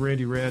Brown and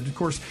Randy Redd. Of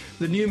course,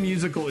 the new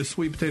musical is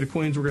Sweet Potato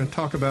Queens. We're going to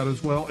talk about it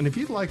as well. And if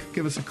you'd like to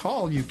give us a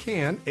call, you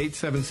can.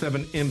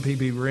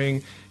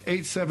 877-MPB-RING,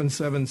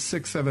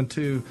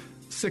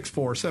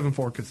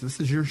 877-672-6474, because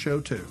this is your show,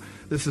 too.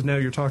 This is Now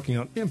You're Talking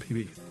on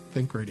MPB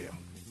Think Radio.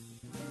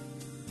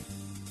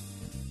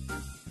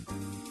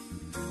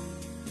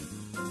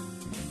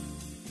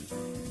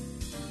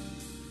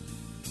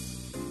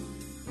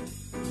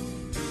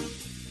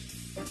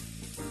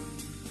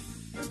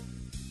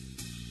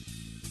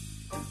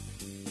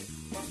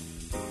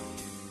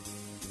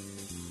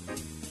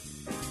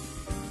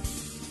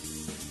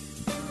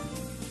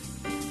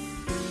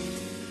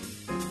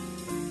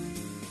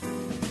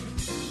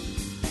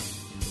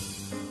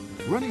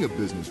 Running a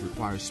business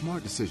requires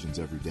smart decisions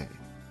every day.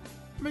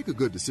 Make a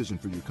good decision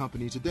for your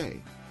company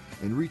today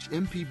and reach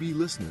MPB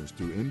listeners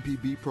through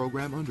MPB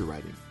program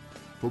underwriting.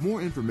 For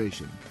more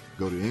information,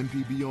 go to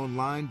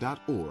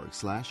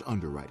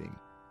mpbonline.org/underwriting.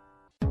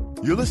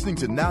 You're listening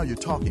to Now You're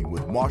Talking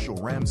with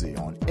Marshall Ramsey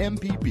on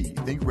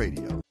MPB Think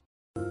Radio.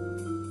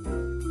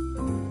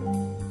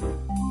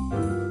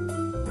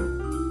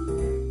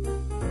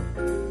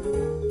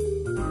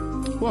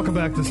 Welcome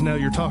back. This is Now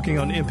You're Talking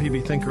on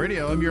MPB Think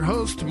Radio. I'm your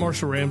host,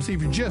 Marshall Ramsey.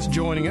 If you're just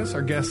joining us,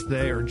 our guests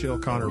today are Jill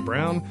Connor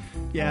Brown.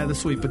 Yeah, the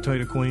Sweet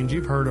Potato Queens.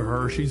 You've heard of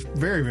her. She's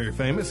very, very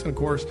famous. And, of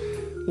course,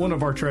 one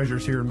of our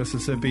treasures here in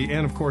Mississippi.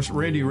 And, of course,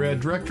 Randy Redd,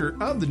 director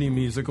of the new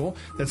musical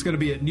that's going to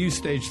be at New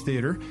Stage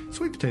Theater,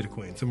 Sweet Potato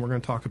Queens. And we're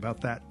going to talk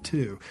about that,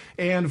 too.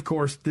 And, of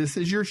course, this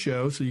is your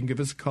show, so you can give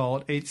us a call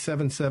at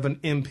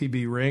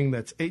 877-MPB-RING.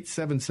 That's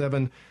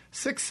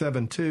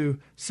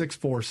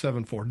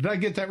 877-672-6474. Did I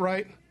get that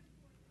right?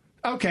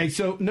 Okay,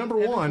 so number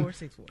one,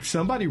 7464.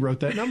 somebody wrote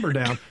that number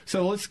down.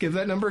 So let's give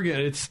that number again.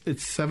 It's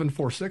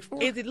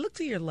 7464. Is it look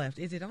to your left?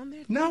 Is it on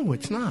there? No,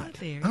 it's not. Right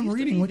there. I'm It used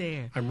to reading. be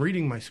there. I'm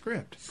reading my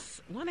script.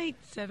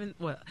 187.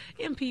 Well,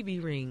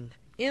 MPB ring.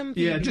 MPB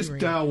Yeah, just ring.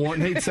 dial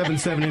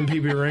 1-877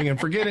 MPB ring and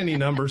forget any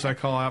numbers I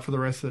call out for the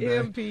rest of the day.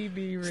 MPB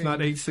ring. It's not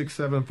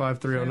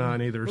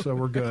 867-5309 either, so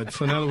we're good.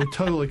 So now that we've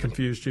totally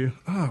confused you,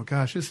 oh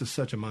gosh, this is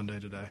such a Monday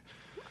today.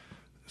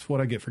 It's what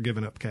I get for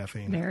giving up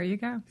caffeine. There you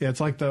go. Yeah, it's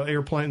like the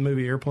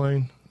movie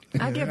Airplane.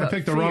 I give I up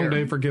picked the fear. wrong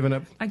day for giving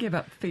up. I give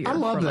up fear. I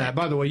love from that. it.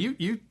 By the way, you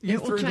It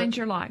will threw change that,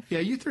 your life. Yeah,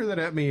 you threw that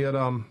at me at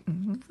on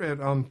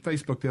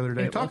Facebook the other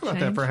day. It Talk will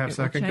about that for a half change-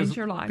 it will second change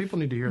your life. people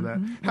need to hear that.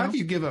 How do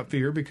you give up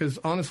fear? Because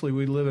honestly,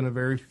 we live in a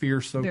very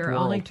fear-soaked There are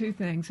world. only two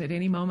things at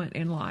any moment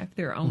in life.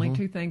 There are only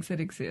two things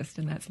that exist,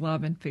 and that's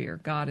love and fear.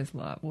 God is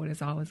love. What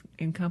is always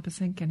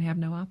encompassing can have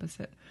no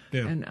opposite.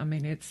 Yeah. And I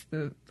mean, it's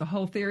the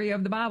whole theory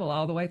of the Bible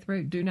all the way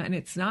through. Do not, and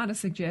it's not a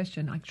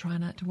suggestion like try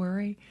not to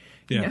worry.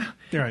 Yeah.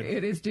 Right.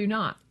 It is do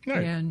not.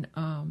 Right. And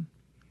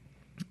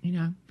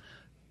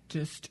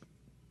just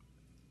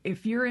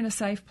if you're in a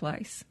safe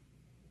place,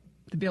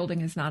 the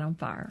building is not on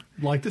fire.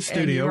 Like the And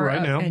studio you're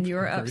right now. and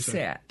you're Very safe.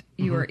 upset.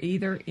 You are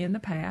either in the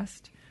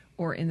past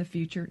or in the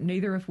future,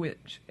 neither of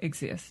which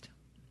exist.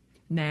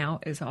 Now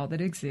is all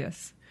that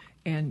exists,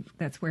 and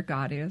that's where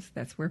God is.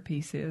 That's where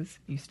peace is.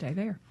 You stay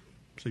there.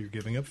 So you're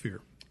giving up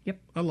fear. Yep,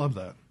 I love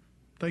that.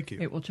 Thank you.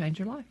 it will change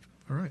your life.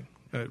 All right.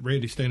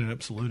 Randy's standing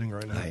up saluting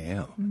right now. I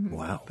am.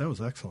 Wow. That was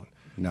excellent.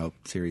 No,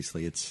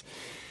 seriously, it's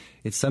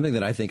something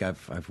that I think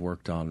I've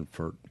worked on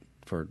for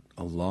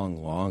a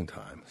long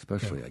time.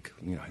 Especially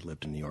I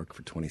lived in New York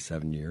for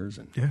 27 years,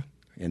 and Yeah.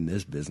 in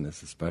this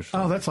business especially.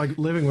 Oh, that's like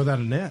living without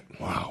a net.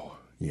 Wow.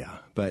 Yeah,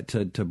 but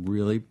to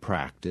really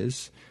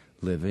practice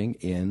living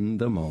in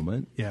the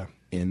moment. Yeah.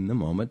 In the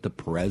moment, the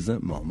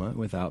present moment,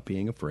 without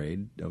being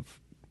afraid of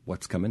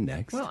what's coming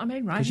next. Well, I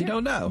mean, right 'Cause you here,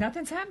 don't know.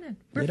 Nothing's happening.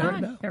 We're You don't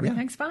fine. know. Yeah.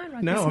 Everything's fine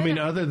right No, this I mean,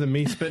 minute. other than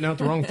me spitting out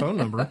the wrong phone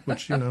number,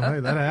 which, hey,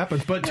 that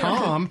happens. But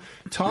Tom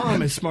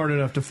is smart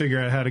enough to figure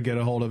out how to get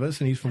a hold of us,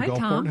 and he's from Hey, Gulfport.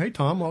 Tom. Hey,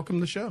 Tom, welcome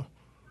to the show.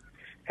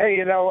 Hey,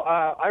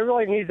 I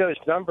really need those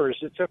numbers.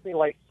 It took me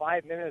like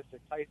 5 minutes to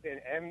type in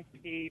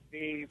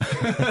MPB.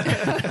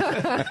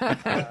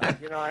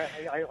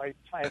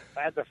 I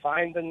had to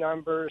find the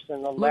numbers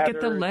and the Look letters.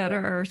 at the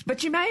letters,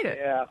 but you made it.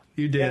 Yeah.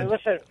 You did. And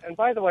listen, and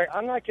by the way,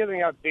 I'm not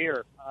giving up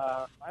beer.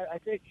 I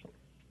think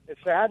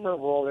it's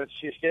admirable that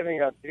she's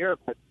giving up beer,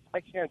 but I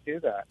can't do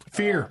that.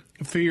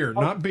 Fear,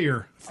 not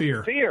beer.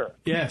 Fear. Fear.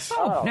 Yes.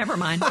 Oh, never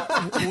mind.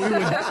 Tom,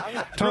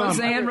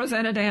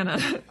 Rosanna Dana.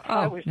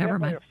 I Oh, was never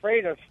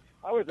definitely mind.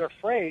 I was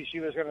afraid she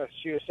was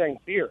saying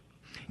beer.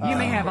 You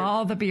may have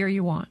all the beer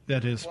you want.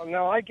 that is. Well,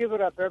 no, I give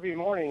it up every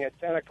morning at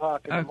 10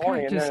 o'clock in the Okay,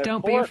 morning. And just then at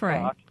don't be 4 afraid.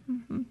 o'clock,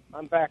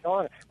 I'm back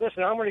on it.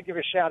 Listen, I'm going to give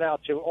a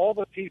shout-out to all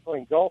the people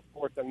in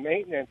Gulfport, the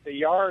maintenance, the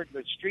yard,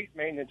 the street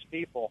maintenance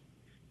people.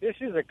 This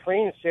is a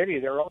clean city.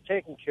 They're all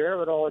taking care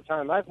of it all the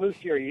time. I've moved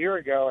here a year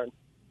ago, and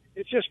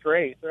it's just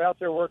great. They're out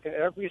there working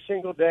every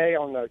single day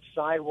on the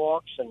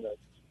sidewalks, and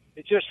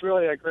it's just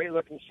really a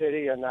great-looking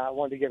city, and I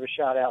wanted to give a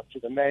shout-out to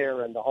the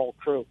mayor and the whole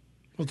crew.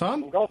 Well,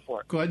 Tom, Go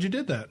for it. glad you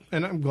did that,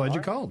 and I'm glad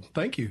you called.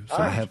 Thank you. So,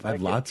 I have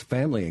lots of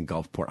family in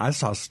Gulfport. I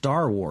saw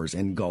Star Wars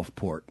in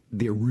Gulfport,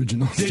 the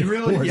original did Star you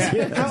really? Wars. Yeah.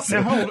 Yes.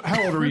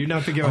 How old are you?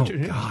 Not to give Oh, out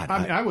your. God.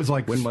 I was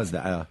like. When was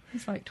that?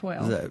 It's like Was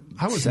 12. that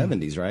I was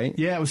 70s, right?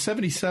 Yeah, it was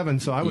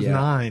 77, so I was Yeah.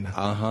 9.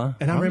 Uh-huh.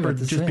 And I I'm remember about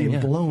the just same, being yeah.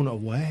 blown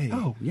away.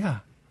 Oh, yeah.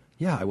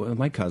 Yeah, I went with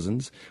my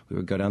cousins. We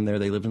would go down there.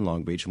 They lived in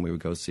Long Beach, and we would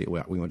go see.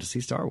 We went to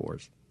see Star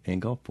Wars in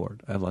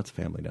Gulfport. I have lots of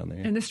family down there.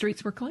 And the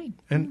streets were clean.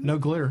 And no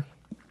glitter.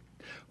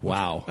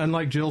 Wow.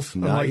 Unlike Jill's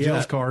Not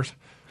yet. cars.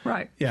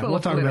 Right. Yeah, Full we'll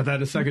of talk glitter. about that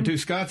in a second, too.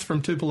 Scott's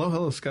from Tupelo.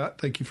 Hello, Scott.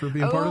 Thank you for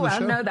being part of Oh, the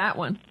show. I know that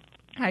one.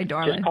 Hey,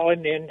 darling. Just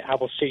calling in. I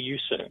will see you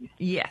soon.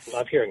 Yes.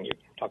 Love hearing you.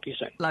 Talk to you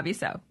soon. Love you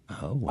so.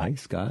 Oh, why,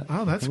 Scott?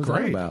 Oh, that's What was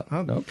great. that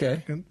about? Oh,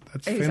 Okay.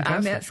 That's I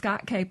fantastic. met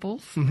Scott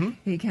Caples.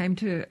 He came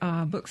to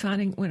book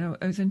signing when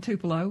I was in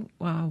Tupelo,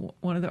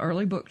 one of the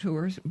early book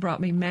tours, brought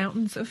me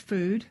mountains of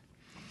food.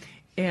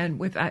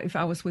 And if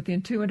I was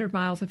within 200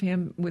 miles of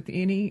him with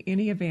any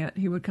event,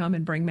 he would come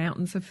and bring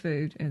mountains of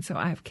food. And so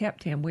I have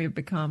kept him. We have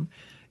become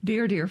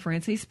dear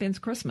friends. He spends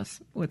Christmas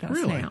with us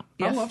Really? now.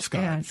 I love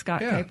Scott. And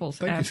Scott Yeah. Caples,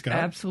 Thank you, Scott.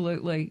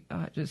 absolutely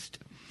just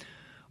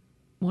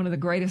one of the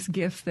greatest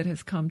gifts that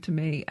has come to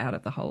me out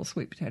of the whole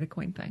Sweet Potato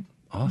Queen thing.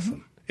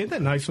 Awesome. Isn't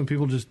that nice when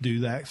people just do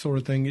that sort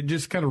of thing? It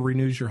just kind of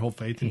renews your whole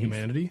faith in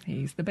humanity.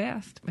 He's the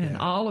best, and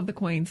all of the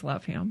queens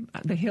love him.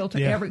 The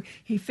Hilton, Yeah.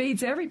 he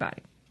feeds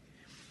everybody.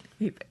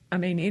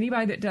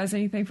 Anybody that does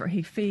anything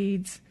he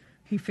feeds.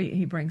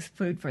 He brings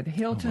food for the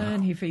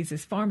Hilton. He feeds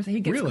his pharmacy. He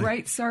gets Really?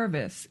 great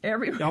service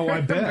everywhere. Oh,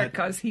 I bet.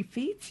 because he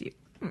feeds you.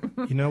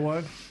 You know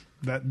what?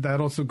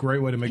 That's a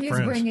great way to make He's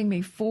friends. bringing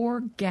me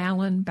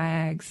 4-gallon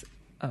bags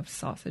of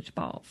sausage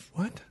balls.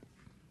 What?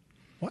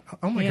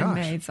 Oh, my gosh.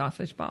 Handmade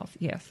sausage balls.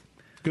 Yes.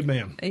 Good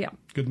man. Yeah.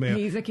 Good man.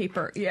 He's a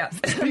keeper. Yes.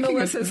 Speaking of-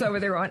 Melissa's over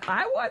there on,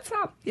 I want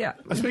some. Yeah.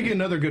 Speaking of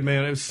another good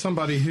man, it was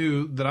somebody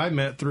that I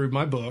met through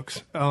my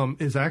books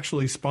is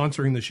actually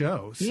sponsoring the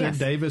show. Yes. Sid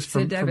Davis.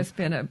 Sid Davis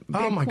been a big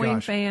Oh, my Queen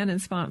gosh. fan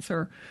and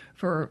sponsor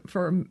for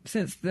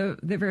since the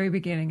very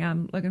beginning.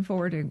 I'm looking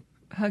forward to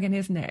hugging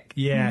his neck.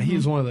 Yeah,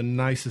 he's one of the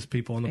nicest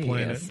people on the He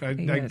planet. is. He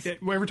is.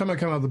 Every time I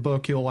come out of the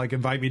book, he'll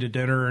invite me to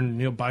dinner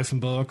and he'll buy some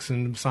books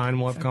and sign.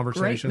 We'll have Great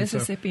conversations. So-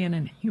 Mississippian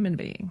and human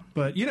being.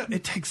 but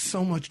it takes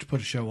so much to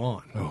put a show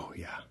on. Oh,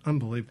 yeah.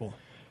 Unbelievable.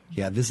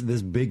 Yeah, this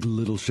big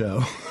little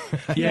show.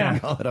 Yeah. I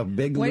call it a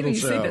big Wait till little you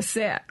show. see the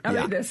set. I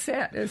Yeah. mean, the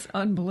set is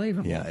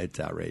unbelievable. Yeah, it's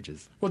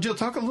outrageous. Well, Jill,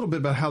 talk a little bit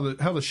about how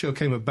the show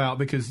came about,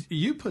 because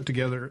you put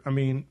together. I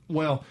don't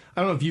know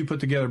if you put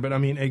together, but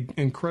an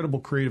incredible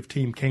creative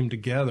team came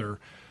together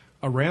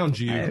around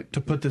you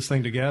to put this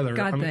thing together.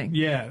 God thing.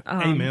 Yeah,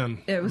 amen.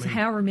 It was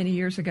however many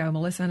years ago.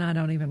 Melissa and I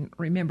don't even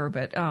remember,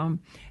 but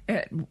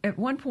at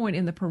one point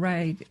in the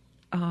parade,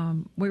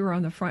 we were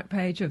on the front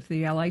page of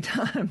the LA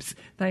Times.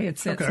 They had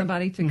sent Okay.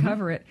 somebody to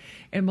cover it,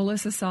 and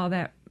Melissa saw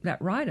that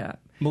write up.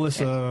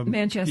 Melissa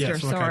Manchester,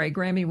 yes, okay. sorry,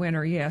 Grammy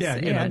winner, yes. Yeah,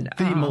 and,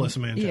 the Melissa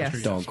Manchester. Yes.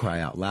 yes. Don't cry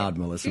out loud,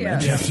 Melissa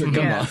Yes, Manchester. Come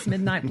yes, on.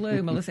 Midnight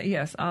Blue, Melissa,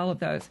 yes, all of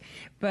those.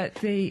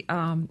 But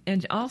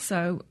and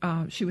also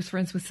she was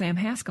friends with Sam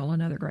Haskell,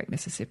 another great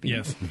Mississippian.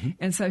 Yes.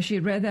 And so she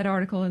had read that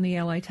article in the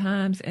LA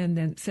Times and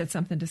then said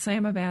something to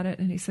Sam about it.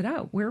 And he said,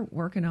 "Oh, we're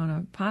working on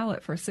a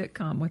pilot for a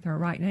sitcom with her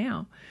right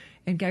now."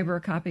 And gave her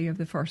a copy of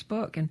the first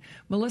book. And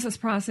Melissa's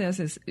process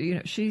is,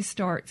 she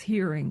starts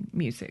hearing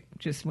music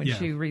just when Yeah.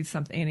 she reads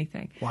something,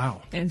 anything.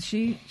 Wow. And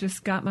she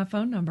just got my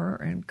phone number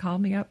and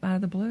called me up out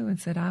of the blue and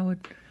said, "I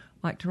would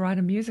like to write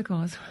a musical."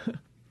 I said,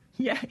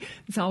 yeah,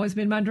 it's always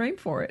been my dream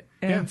for it.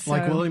 And Yeah, so,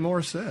 like Willie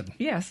Morris said.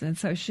 Yes, and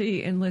so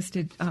she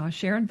enlisted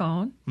Sharon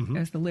Vaughn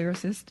as the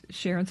lyricist.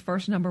 Sharon's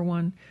first number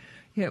one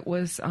hit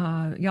was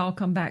Y'all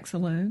Come Back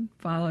Saloon,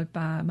 followed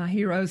by My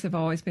Heroes Have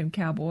Always Been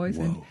Cowboys.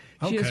 Whoa. And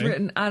she has Okay.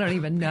 written, I don't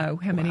even know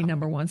how many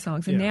number one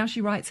songs. And Yeah. now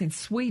she writes in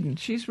Sweden.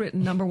 She's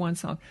written number one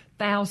songs,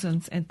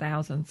 thousands and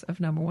thousands of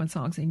number one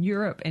songs in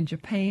Europe and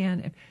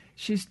Japan. And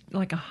she's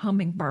like a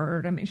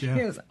hummingbird. I mean, she Yeah.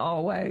 is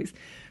always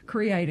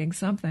creating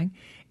something.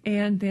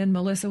 And then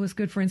Melissa was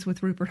good friends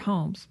with Rupert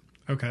Holmes,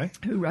 Okay.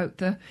 who wrote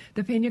the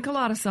Pina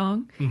Colada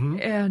song.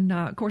 And,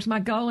 of course, my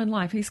goal in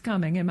life, he's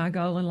coming, and my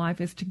goal in life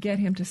is to get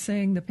him to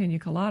sing the Pina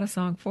Colada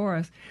song for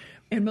us.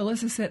 And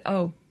Melissa said,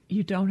 "Oh,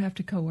 You don't have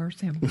to coerce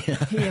him.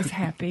 He is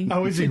happy.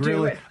 Oh, is he to do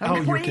really? it.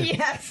 Oh, you're kidding.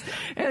 Yes.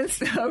 And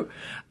so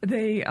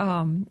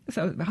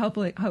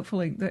hopefully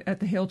at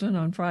the Hilton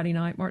on Friday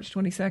night, March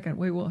 22nd,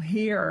 we will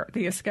hear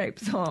the Escape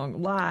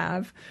song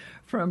live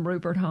from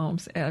Rupert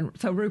Holmes. And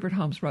so Rupert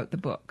Holmes wrote the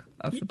book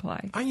of the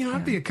play.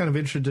 I'd be kind of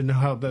interested to know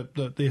how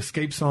the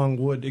Escape song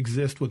would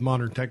exist with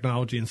modern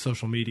technology and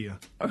social media.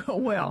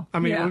 Well, I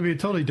mean, yeah. it would be a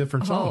totally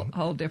different song.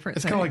 Whole different.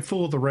 It's kind of like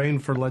 "Fool of the Rain"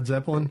 for Led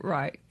Zeppelin,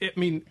 right? I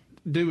mean,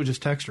 dude would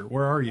just text her,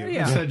 "Where are you?"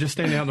 Yeah. Instead of just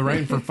standing out in the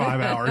rain for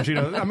 5 hours.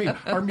 I mean,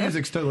 our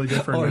music's totally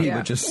different. Or he Yeah.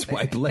 would just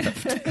swipe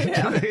left.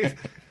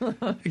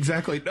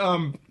 Exactly.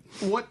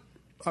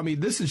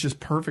 This is just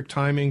perfect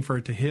timing for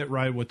it to hit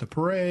right with the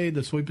parade.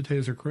 The sweet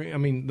potatoes are cream. I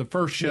mean, the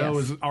first show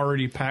Yes. is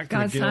already packed.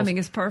 God's to the gills. timing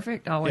is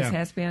perfect, always Yeah.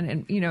 has been.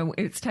 And,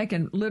 it's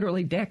taken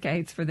literally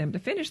decades for them to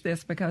finish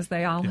this because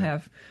they all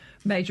have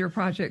major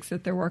projects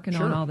that they're working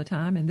on Sure. all the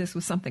time. And this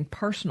was something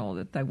personal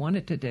that they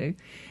wanted to do.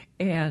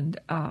 And,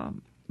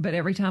 but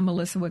every time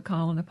Melissa would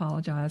call and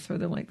apologize for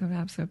the length of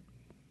time, so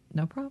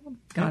no problem.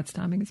 God's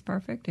timing is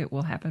perfect. It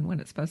will happen when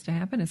it's supposed to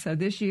happen. And so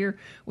this year,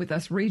 with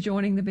us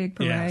rejoining the big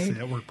parade, Yeah, see,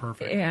 that worked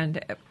perfect.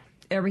 and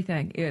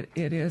everything, it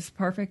is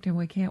perfect, and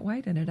we can't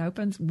wait. And it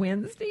opens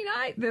Wednesday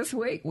night this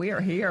week. We are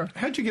here.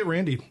 How'd you get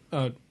Randy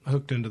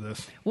hooked into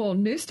this? Well,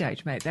 New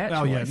Stage made that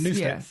Oh, choice. yeah, New Stage.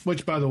 Yes.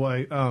 Which, by the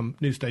way,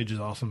 New Stage is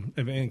awesome.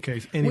 In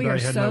case anybody We are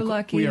had so no,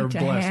 lucky we are to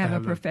blessed have a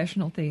them.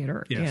 professional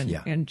theater Yes.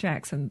 in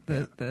Jackson,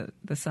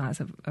 the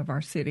size of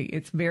our city.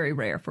 It's very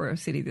rare for a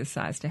city this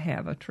size to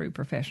have a true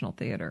professional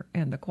theater,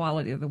 and the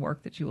quality of the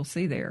work that you will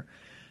see there.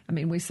 I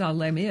mean, we saw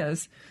Les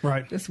Mis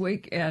Right. this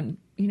week, and,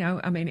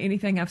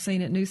 anything I've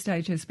seen at New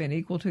Stage has been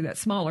equal to that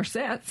smaller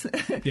sets.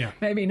 Yeah.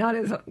 Maybe not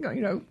as,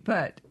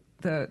 but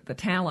the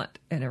talent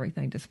and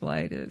everything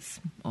displayed is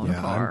on a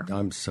par.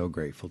 I'm so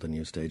grateful to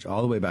New Stage.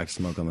 All the way back to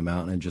Smoke on the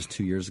Mountain. And just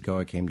 2 years ago,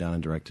 I came down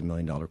and directed $1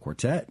 Million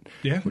Quartet,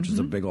 which is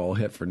a big old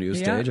hit for New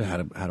Stage. Yeah.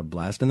 I had a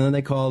blast. And then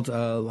they called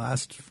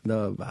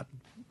about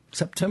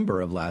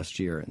September of last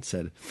year and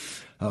said,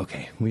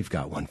 okay, we've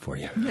got one for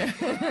you.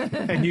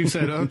 And you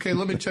said, okay,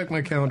 let me check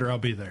my calendar. I'll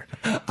be there.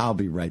 I'll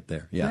be right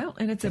there. Yeah. Well,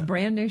 and it's a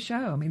brand new show.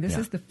 I mean, this Yeah.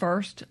 is the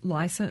first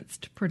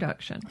licensed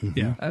production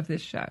Yeah. of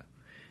this show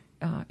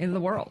in the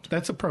world.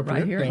 That's appropriate,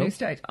 Right here though. at New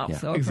Stage.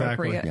 Also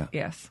Exactly. appropriate, Yeah.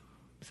 yes.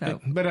 So,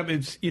 But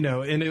it's,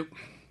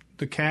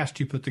 the cast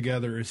you put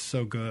together is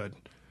so good.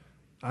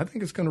 I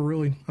think it's going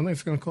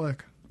to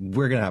click.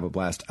 We're going to have a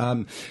blast.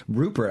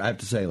 Rupert, I have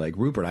to say,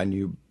 Rupert, I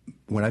knew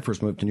when I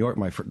first moved to New York,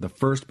 the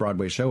first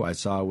Broadway show I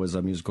saw was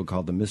a musical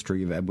called The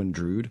Mystery of Edwin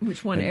Drood.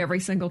 which won every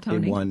single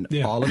Tony. It won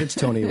all of its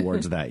Tony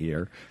Awards that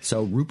year.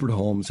 So Rupert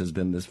Holmes has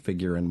been this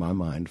figure in my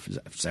mind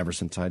ever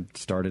since I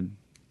started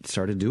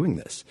doing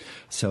this.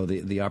 So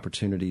the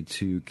opportunity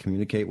to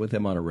communicate with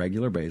him on a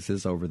regular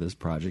basis over this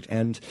project.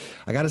 And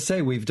I got to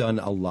say, we've done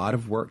a lot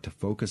of work to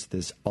focus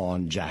this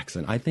on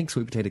Jackson. I think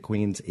Sweet Potato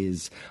Queens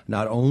is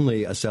not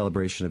only a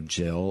celebration of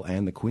Jill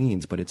and the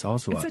Queens, but it's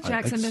also It's a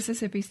Jackson,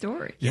 Mississippi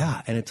story.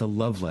 Yeah, and it's a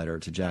love letter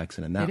to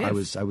Jackson. And that It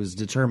is. I was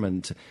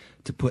determined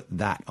to put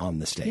that on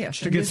the stage. Yes,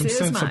 To and get this some is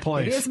sense of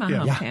place. It is my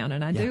Yeah. hometown,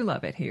 and I Yeah. do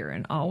love it here,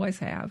 and always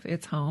have.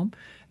 It's home,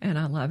 and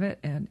I love it,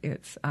 and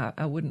it's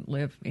I wouldn't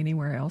live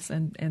anywhere else.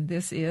 And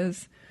this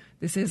is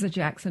a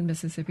Jackson,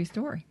 Mississippi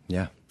story.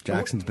 Yeah.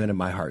 Jackson's been in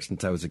my heart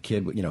since I was a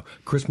kid.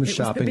 Christmas It was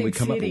the shopping, big we'd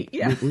come city, up.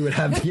 yeah. We would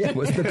have. Yeah, it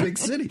was the big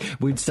city.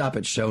 We'd stop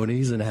at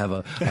Shoney's and have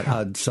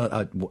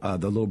the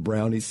little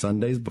brownie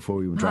sundaes before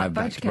we would drive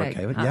back to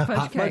Brookhaven.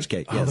 Hot fudge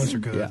cake. Oh, Yes. those are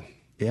good.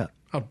 Yeah.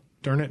 Oh,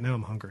 darn it. Now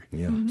I'm hungry.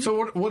 Yeah.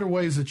 So what are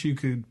ways that you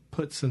could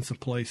put sense of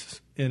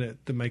place in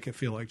it to make it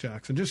feel like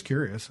Jackson? Just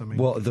curious. I mean,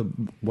 Well,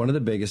 one of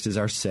the biggest is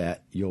our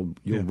set. You'll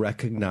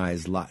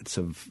recognize lots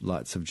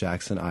of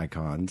Jackson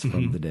icons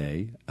from the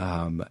day.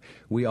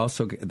 We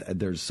also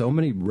there's so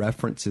many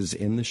references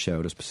in the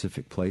show to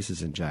specific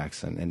places in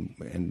Jackson,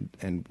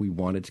 and we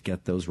wanted to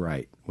get those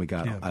right. We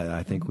got. Yeah.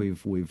 I think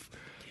we've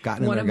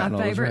gotten One of my all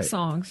those favorite right.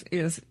 songs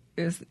is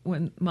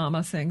when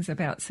Mama sings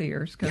about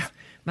Sears, because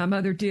my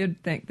mother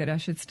did think that I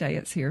should stay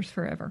at Sears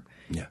forever.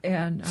 Yeah.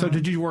 And so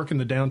did you work in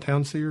the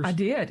downtown Sears? I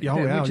did,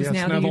 which is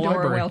now the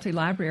Eudora Welty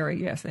Library,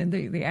 yes, and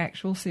the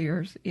actual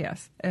Sears,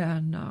 yes,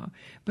 and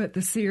but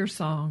the Sears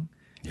song,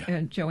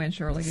 and Joanne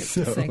Shirley gets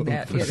to sing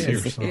that.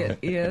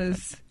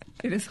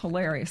 It is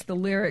hilarious. The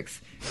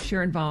lyrics,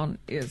 Sharon Vaughn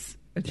is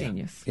a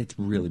genius. It's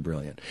really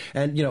brilliant.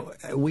 And,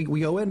 we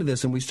go into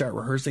this and we start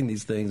rehearsing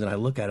these things, and I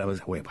look at it, I was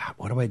like, wait,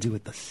 what do I do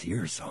with the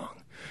Sears song?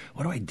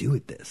 What do I do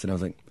with this? And I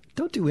was like,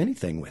 don't do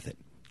anything with it.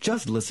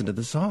 Just listen to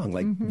the song.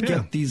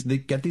 Get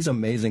these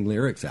amazing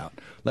lyrics out.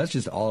 Let's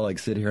just all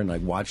sit here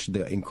and watch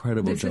the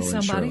incredible This Joe is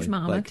and somebody's Shirley.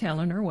 mama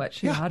telling her what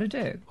she ought to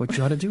do. What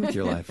you ought to do with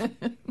your life.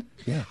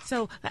 Yeah.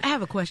 So I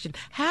have a question.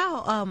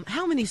 How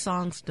many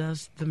songs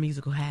does the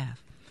musical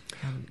have?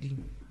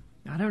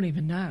 I don't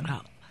even know.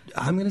 Oh,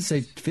 I'm going to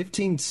say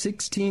 15,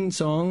 16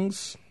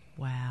 songs.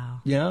 wow.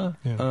 Yeah.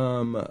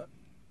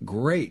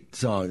 great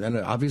songs, and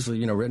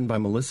obviously, written by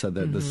Melissa.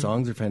 The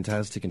songs are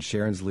fantastic, and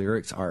Sharon's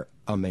lyrics are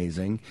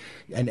amazing,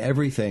 and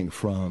everything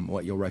from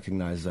what you'll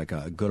recognize like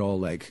a good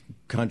old like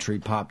country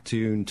pop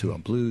tune to a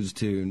blues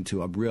tune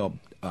to a real,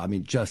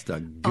 just a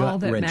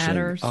gut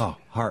wrenching,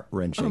 heart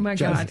wrenching. Oh my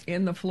God,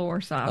 in the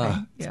floor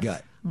sobbing. It's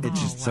gut.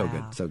 It's just so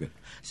good, so good.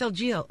 So,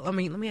 Jill, let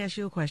me ask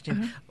you a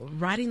question.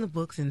 Writing the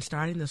books and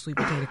starting the Sweet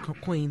Potato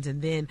Queens,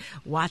 and then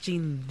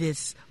watching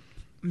this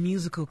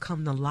musical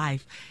come to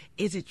life,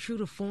 is it true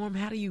to form?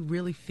 How do you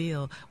really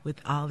feel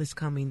with all this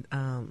coming,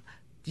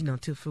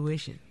 to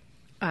fruition?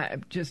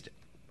 Just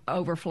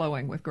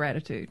overflowing with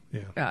gratitude.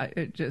 Yeah.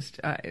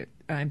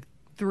 I'm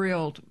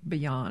thrilled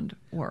beyond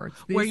words.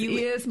 This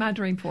is my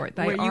dream for it.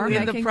 They were you are in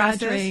making the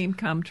process? my dream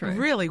come true.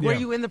 Really? Were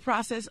you in the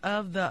process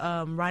of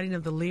the writing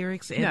of the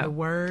lyrics and the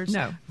words?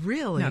 No.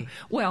 Really? No.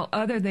 Well,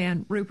 other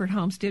than Rupert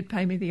Holmes did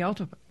pay me the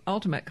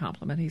ultimate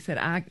compliment. He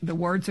said, the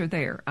words are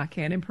there. I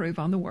can't improve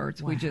on the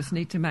words. Wow. We just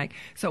need to make.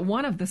 So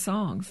one of the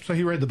songs. So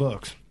he read the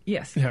books?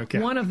 Yes. Okay.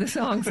 One of the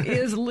songs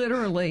is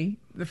literally,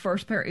 the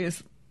first pair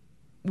is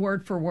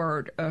word for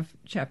word of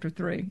chapter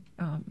 3.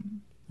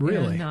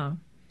 Really? And,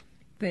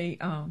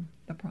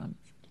 the promise.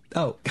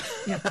 Oh.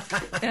 Yeah.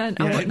 And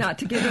I want not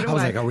to give it away. I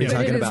was like, are we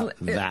talking about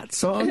that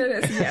song? It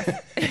is,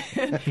 yes.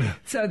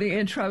 So the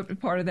intro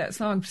part of that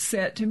song,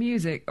 set to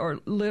music, are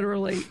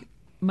literally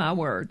my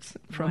words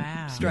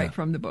straight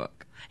from the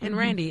book. And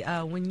Randy,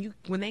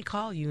 when they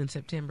call you in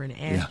September and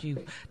asked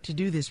you to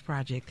do this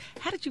project,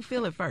 how did you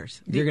feel at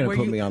first? You're going to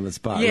put me on the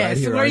spot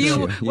yes, right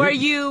here. Were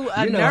you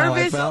nervous? How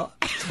I felt.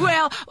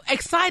 Well,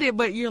 excited,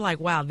 but you're like,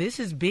 wow,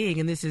 this is big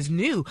and this is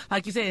new.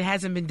 Like you said, it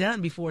hasn't been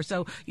done before.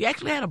 So you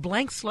actually had a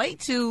blank slate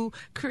to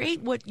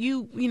create what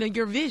your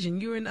vision.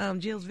 You and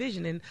Jill's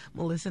vision and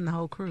Melissa and the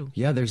whole crew.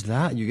 Yeah, there's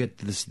that. You get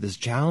this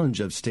challenge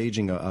of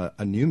staging a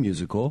new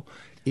musical.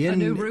 A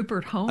new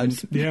Rupert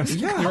Holmes. Yes,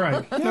 yeah, you're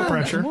right. No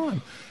pressure. Come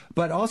on.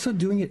 But also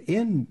doing it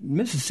in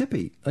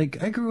Mississippi.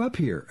 Like, I grew up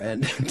here,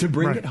 and to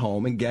bring it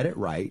home and get it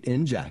right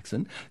in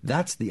Jackson,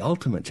 that's the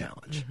ultimate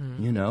challenge,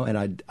 And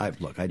I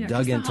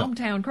dug into the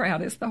hometown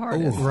crowd is the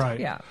hardest. Oh, right.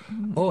 Yeah.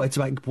 Oh, it's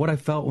like what I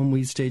felt when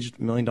we staged $1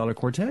 Million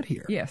Quartet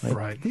here. Yes. Like,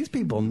 right. These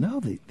people know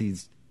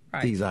these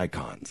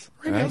icons.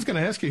 Randy, I was going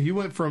to ask you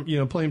went from,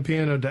 playing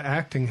piano to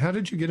acting. How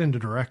did you get into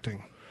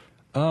directing?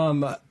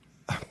 I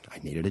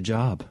needed a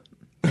job.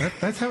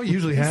 That's how it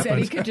usually happens. He said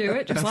he could do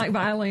it, just like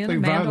violin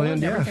and mandolin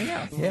and everything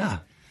else.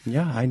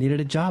 Yeah, I needed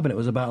a job, and it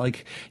was about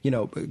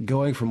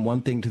going from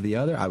one thing to the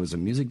other. I was a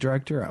music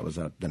director, I was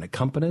an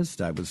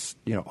accompanist, I was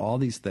all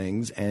these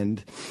things,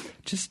 and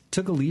just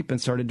took a leap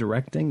and started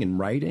directing and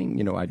writing.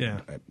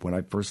 When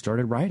I first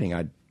started writing,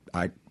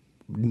 I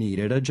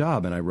needed a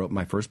job, and I wrote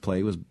my first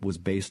play was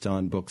based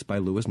on books by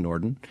Lewis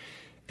Norden,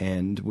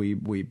 and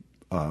we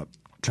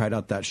tried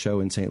out that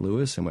show in St.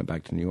 Louis and went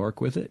back to New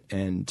York with it,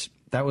 and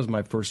that was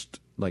my first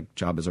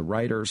job as a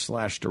writer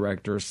 /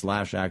 director /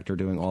 actor,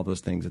 doing all those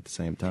things at the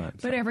same time.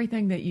 But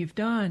everything that you've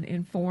done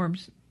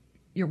informs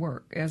your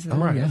work as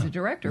a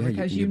director,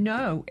 because you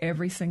know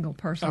every single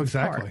person's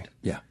part.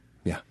 Yeah.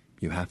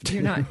 You have to.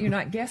 You're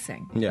not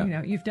guessing.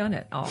 Yeah. You've done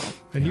it all.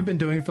 And you've been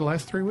doing it for the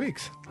last 3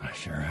 weeks. I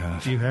sure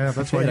have. You have.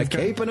 That's why a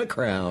cape and a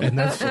crown. And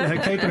that's a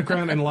cape and a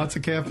crown and lots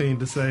of caffeine,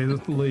 to say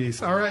the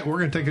least. All right, we're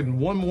going to take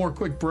one more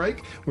quick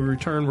break. When we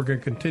return, we're going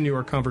to continue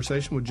our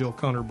conversation with Jill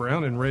Connor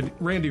Brown and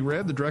Randy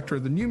Redd, the director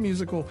of the new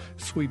musical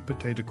Sweet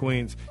Potato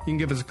Queens. You can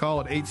give us a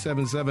call at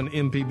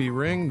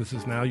 877-MPB-RING. This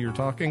is Now You're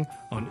Talking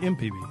on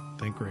MPB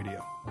Think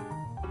Radio.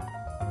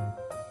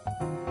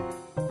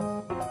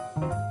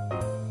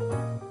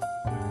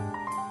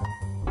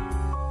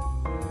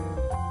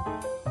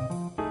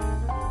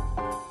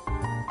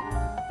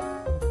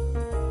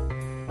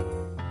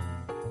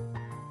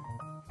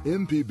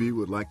 MPB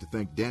would like to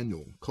thank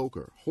Daniel,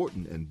 Coker,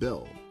 Horton, and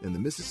Bell in the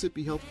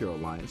Mississippi Healthcare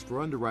Alliance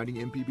for underwriting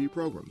MPB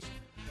programs.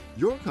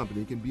 Your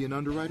company can be an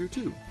underwriter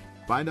too.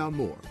 Find out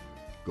more.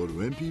 Go to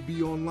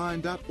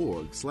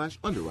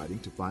mpbonline.org/underwriting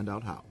to find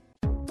out how.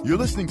 You're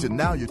listening to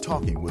Now You're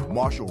Talking with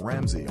Marshall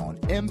Ramsey on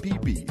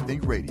MPB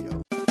Think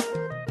Radio.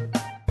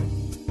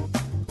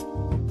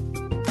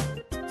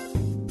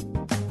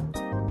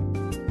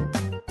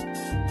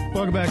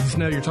 Welcome back. This is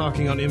Now You're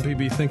Talking on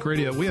MPB Think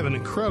Radio. We have an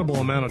incredible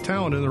amount of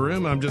talent in the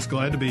room. I'm just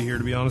glad to be here,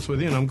 to be honest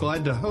with you, and I'm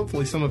glad to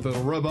hopefully some of it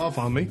will rub off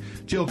on me.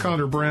 Jill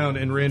Connor Brown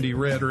and Randy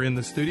Redd are in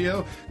the studio.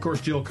 Of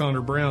course, Jill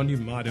Connor Brown, you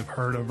might have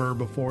heard of her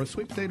before.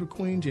 Sweet Potato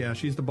Queens, yeah,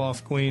 she's the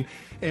boss queen.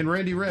 And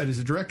Randy Redd is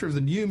the director of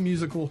the new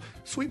musical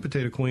Sweet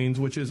Potato Queens,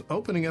 which is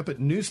opening up at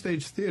New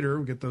Stage Theater.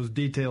 We'll get those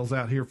details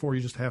out here for you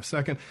just a half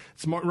second.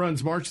 It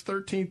runs March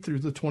 13th through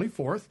the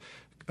 24th.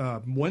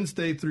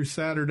 Wednesday through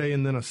Saturday,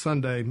 and then a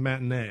Sunday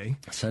matinee.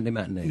 Sunday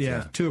matinee.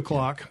 Yeah, 2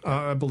 o'clock,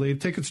 I believe.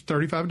 Tickets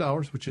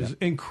 $35, which is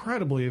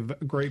incredibly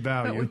great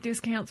value. But with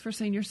discounts for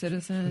senior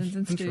citizens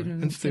and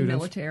students and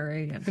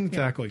military. And,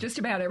 exactly. Just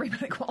about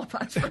everybody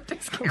qualifies for a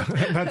discount.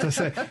 I'm about to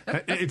say,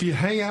 if you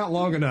hang out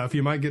long enough,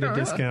 you might get a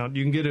discount.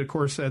 You can get it, of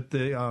course, at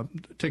the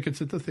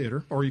tickets at the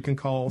theater, or you can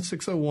call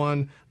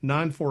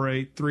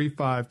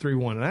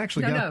 601-948-3531. And I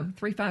actually No,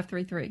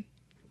 3533.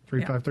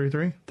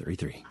 3533?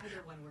 33.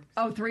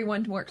 Oh,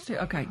 3-1 works too.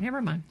 Okay,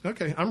 never mind.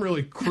 Okay, I'm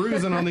really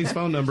cruising on these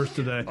phone numbers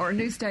today. Or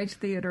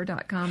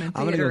newstagetheater.com. And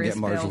I'm going to go theater get is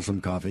Marshall spelled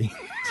some coffee.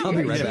 I'll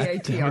be right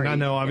back. T-H-E-A-T-R-E. I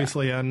know,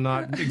 obviously, I'm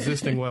not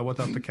existing well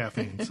without the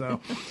caffeine. So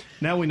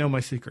now we know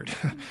my secret.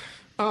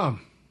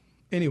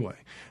 Anyway,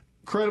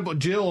 incredible.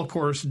 Jill, of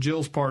course,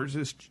 Jill's part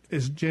is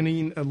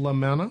Janine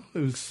LaManna,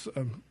 who's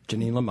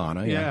Janine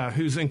LaManna, yeah,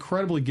 who's an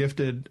incredibly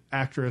gifted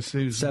actress.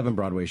 Who's 7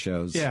 Broadway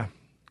shows. Yeah.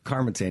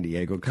 Carmen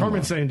Sandiego.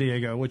 Carmen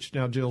Sandiego, which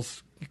now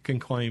Jill's can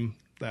claim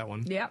that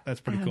one. Yeah.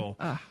 That's pretty cool.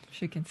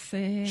 She can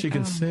sing. She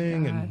can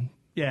sing God. and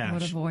yeah,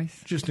 What a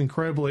voice. Just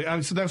incredibly.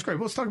 So that was great.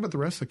 Let's talk about the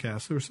rest of the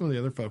cast. Who are some of the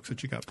other folks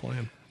that you got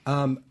playing?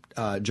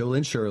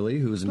 Jolene Shirley,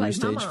 who's a new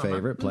stage Mama.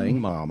 favorite,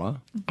 playing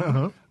Mama.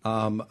 Uh-huh.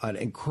 An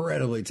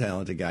incredibly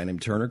talented guy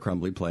named Turner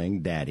Crumbly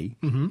playing Daddy.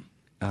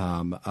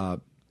 Mm-hmm.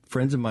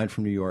 Friends of mine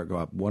from New York.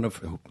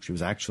 She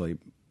was actually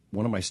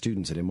one of my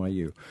students at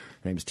NYU.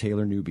 Her name's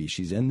Taylor Newby.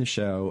 She's in the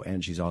show,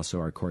 and she's also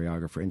our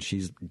choreographer, and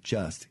she's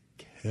just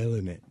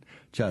killing it.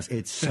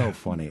 It's so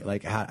funny.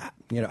 Like,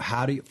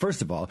 how do you,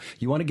 first of all,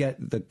 you want to get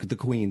the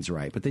queens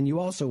right, but then you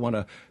also want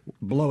to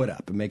blow it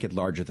up and make it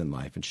larger than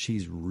life. And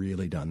she's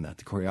really done that.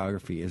 The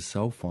choreography is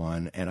so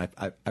fun. And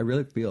I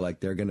really feel like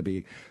they're going to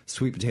be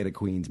Sweet Potato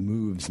Queens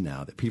moves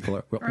now that people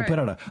are, we'll put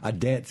out a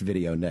dance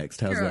video next.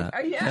 How's that?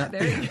 Yeah,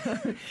 there you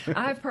go.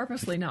 I've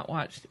purposely not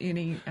watched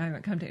any, I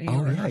haven't come to any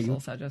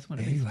rehearsals. I just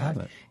want to be surprised.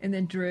 haven't. And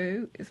then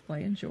Drew is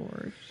playing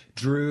George.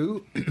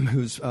 Drew,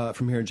 who's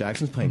from here in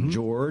Jackson, is playing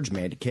George,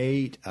 Mandy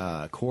Kate,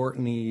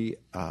 Courtney.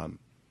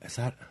 Is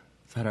that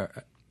our?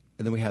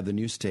 And then we have the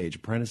new stage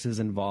apprentices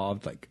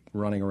involved, like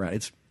running around.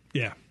 It's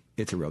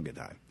a real good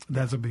time.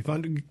 That'll be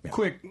fun.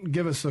 Quick,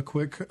 give us a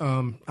quick.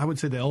 I would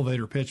say the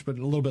elevator pitch, but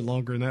a little bit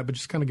longer than that. But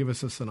just kind of give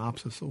us a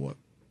synopsis of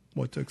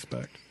what to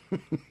expect.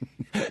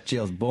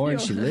 Jill's born,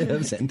 she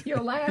lives, and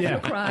you'll laugh, you'll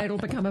cry, it'll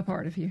become a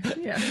part of you.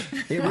 Yeah.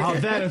 Oh,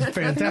 that is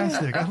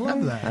fantastic! I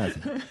love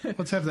that.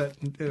 Let's have that.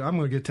 I'm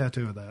going to get a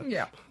tattoo of that.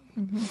 Yeah.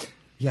 Mm-hmm.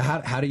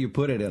 Yeah, how do you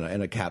put it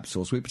in a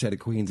capsule? Sweet Potato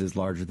Queens is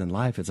larger than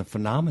life. It's a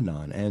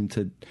phenomenon, and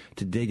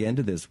to dig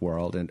into this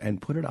world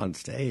and put it on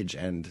stage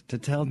and to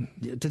tell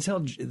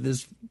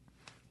this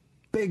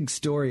big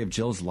story of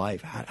Jill's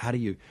life. How do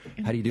you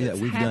do that?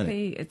 We've done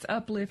it. It's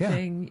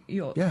uplifting.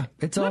 Yeah.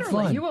 It's all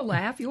fun. You will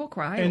laugh, you will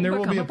cry, and there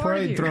will be a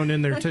parade thrown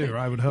in there too.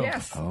 I would hope.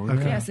 Yes. Oh,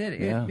 okay. Yes.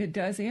 It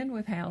does end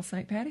with Hal's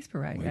St. Patty's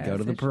Parade. We go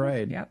to the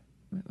parade. Yep.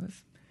 It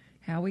was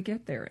how we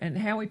get there and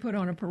how we put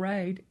on a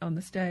parade on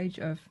the stage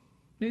of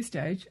New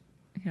Stage.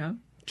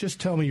 Just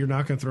tell me you're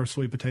not going to throw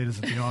sweet potatoes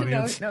at the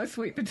audience. No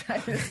sweet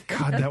potatoes.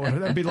 God,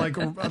 that'd be like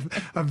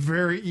a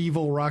very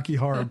evil Rocky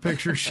Horror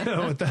Picture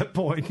Show at that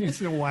point. You're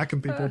still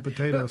whacking people with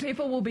potatoes. But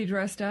people will be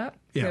dressed up.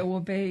 Yeah. It will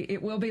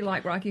be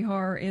like Rocky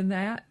Horror in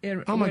that.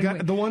 Oh my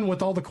God, the one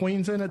with all the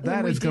queens in it.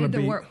 That is going to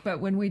be. But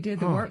when we did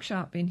the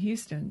workshop in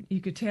Houston,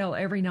 you could tell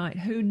every night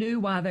who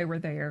knew why they were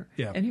there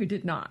and who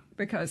did not,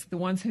 because the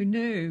ones who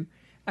knew.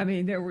 I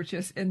mean, there were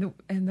just and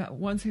the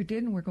ones who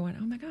didn't were going,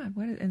 oh my God,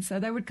 what? And so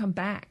they would come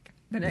back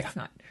the next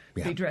night,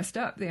 be dressed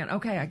up. Then,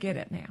 okay, I get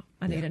it now.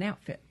 I need an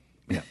outfit.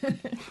 Yeah.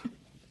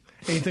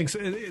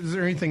 Is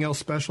there anything else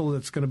special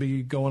that's going to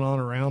be going on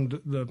around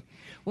the?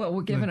 Well,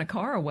 we're giving a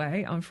car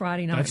away on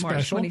Friday night,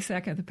 March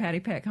 22nd, the Patty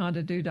Peck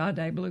Honda Doodah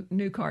Day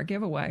new car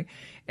giveaway.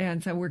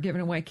 And so we're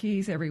giving away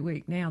keys every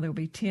week now. There will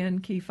be 10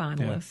 key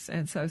finalists.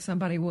 And so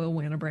somebody will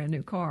win a brand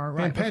new car.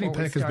 Right. And Patty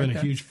Peck has been a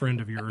huge friend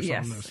of yours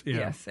yes, on this. Yeah,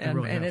 yes.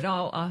 And it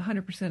all,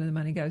 100% of the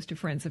money goes to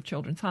Friends of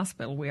Children's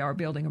Hospital. We are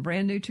building a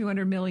brand new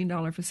 $200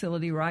 million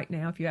facility right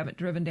now. If you haven't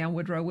driven down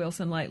Woodrow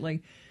Wilson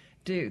lately,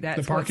 that's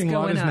the parking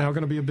lot is now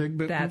going to be a big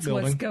building. That's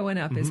what's going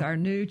up is our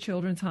new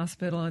children's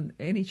hospital, and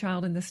any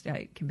child in the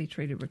state can be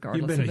treated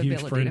regardless of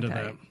ability to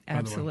pay.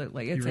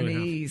 Absolutely, it's an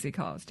easy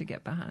cause to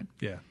get behind.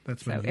 Yeah,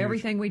 that's so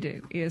everything we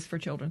do is for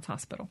Children's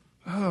Hospital.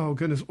 Oh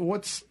goodness,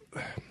 what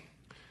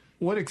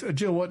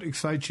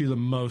excites you the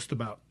most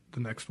about the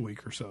next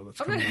week or so?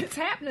 It's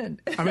happening.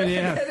 I mean,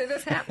 yeah, it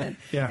is happening.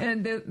 Yeah,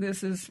 and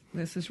this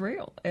is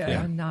real,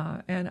 and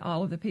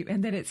all of the people,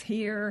 and that it's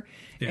here,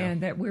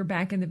 and that we're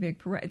back in the big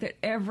parade. That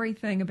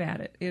everything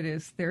about it,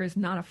 there is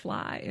not a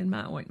fly in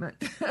my ointment.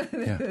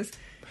 To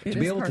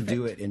be able to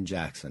do it in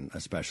Jackson,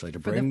 especially to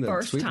bring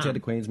the Sweet Potato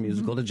Queens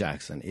musical to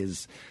Jackson,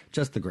 is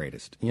just the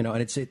greatest.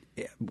 And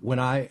when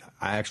I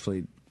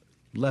actually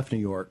left New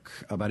York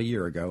about a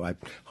year ago.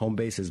 Home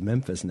base is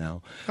Memphis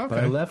now. Okay.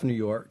 But I left New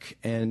York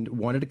and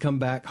wanted to come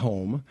back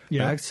home,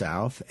 back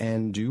south,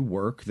 and do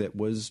work that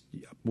was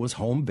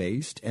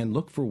home-based and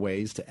look for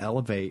ways to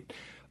elevate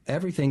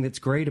everything that's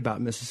great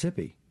about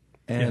Mississippi.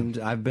 And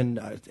I've been,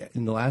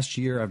 in the last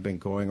year, I've been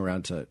going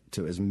around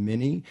to as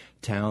many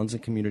towns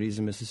and communities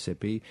in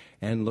Mississippi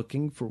and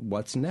looking for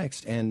what's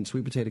next. And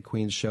Sweet Potato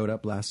Queens showed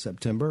up last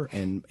September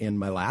in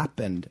my lap,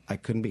 and I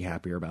couldn't be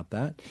happier about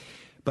that.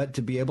 But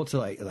to be able to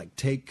like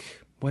take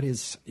what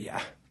is,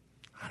 I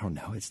don't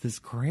know, it's this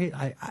great,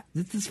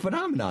 it's this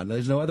phenomenon.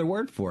 There's no other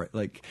word for it.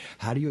 Like,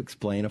 how do you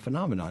explain a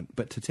phenomenon?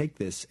 But to take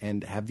this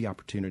and have the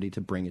opportunity to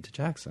bring it to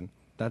Jackson,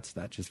 that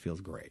just feels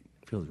great.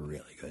 It feels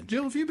really good.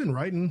 Jill, have you been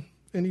writing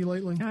any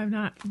lately? I've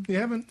not. You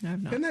haven't?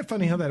 I've not. Isn't that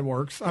funny how that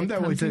works? I'm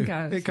that way too.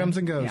 It comes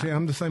and goes. Yeah,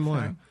 I'm the same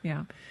way.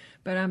 Yeah.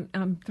 But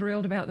I'm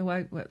thrilled about the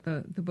way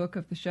the book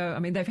of the show. I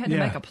mean, they've had to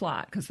make a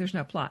plot because there's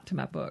no plot to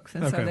my books,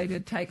 and so they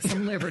did take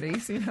some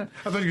liberties. You know,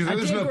 I thought you said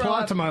there's no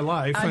plot to my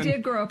life. I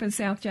did grow up in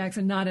South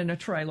Jackson, not in a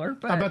trailer.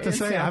 But I'm about to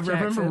say, I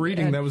remember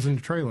reading that was in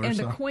the trailer. And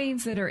the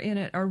queens that are in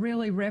it are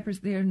really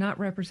they're not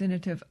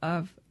representative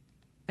of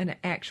an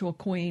actual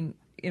queen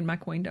in my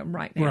queendom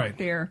right now.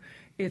 Right.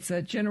 It's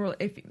a general.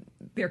 If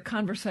they're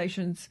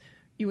conversations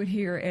you would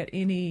hear at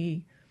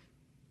any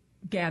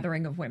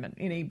gathering of women,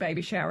 any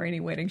baby shower, any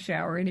wedding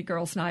shower, any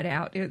girls' night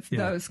out. It's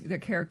the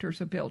characters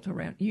are built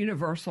around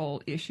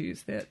universal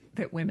issues that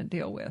women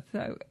deal with,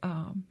 so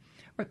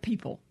or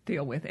people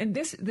deal with. And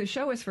the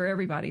show is for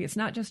everybody. It's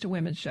not just a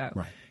women's show.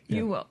 Right.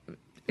 You will.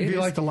 If you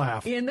like to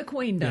laugh. In the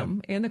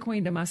queendom,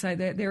 I say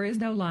that there is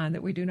no line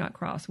that we do not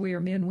cross. We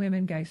are men,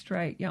 women, gay,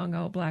 straight, young,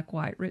 old, black,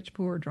 white, rich,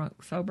 poor,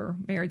 drunk, sober,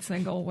 married,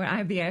 single. I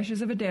have the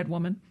ashes of a dead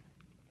woman.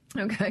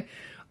 Okay.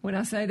 When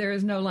I say there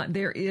is no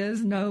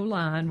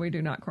line we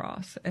do not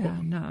cross.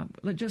 And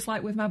just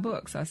like with my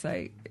books, I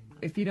say,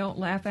 if you don't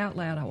laugh out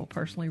loud, I will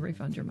personally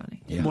refund your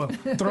money. Yeah. Well,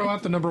 throw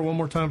out the number one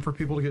more time for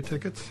people to get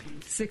tickets.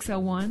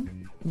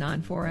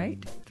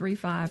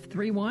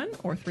 601-948-3531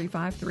 or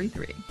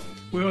 3533.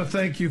 We want to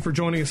thank you for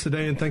joining us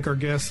today and thank our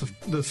guests,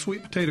 the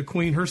Sweet Potato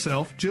Queen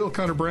herself, Jill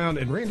Connor Brown,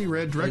 and Randy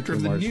Redd, director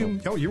of the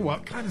new... Oh, you're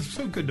welcome. God, it's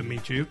so good to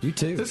meet you. You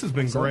too. This has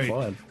been great.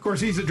 Fun. Of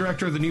course, he's the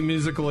director of the new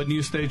musical at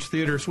New Stage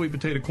Theater, Sweet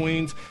Potato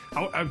Queens.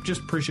 I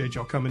just appreciate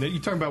y'all coming in. You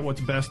talking about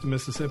what's best in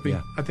Mississippi?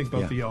 Yeah. I think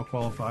both of y'all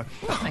qualify.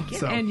 Well, thank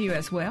you. And you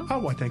as well. Oh,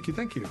 why, thank you.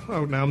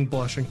 Oh, now I'm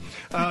blushing.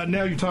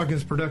 Now You're Talking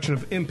is a production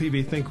of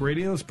MPB Think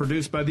Radio. It's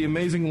produced by the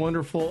amazing,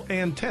 wonderful,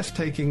 and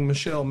test-taking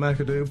Michelle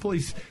McAdoo.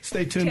 Please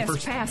stay tuned for...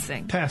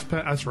 Passing.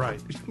 That's right.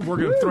 We're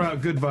going to throw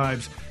out good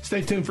vibes.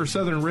 Stay tuned for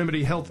Southern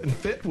Remedy Health and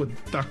Fit with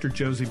Dr.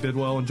 Josie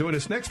Bidwell. And join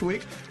us next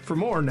week for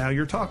more Now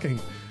You're Talking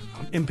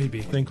on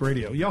MPB Think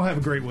Radio. Y'all have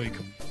a great week.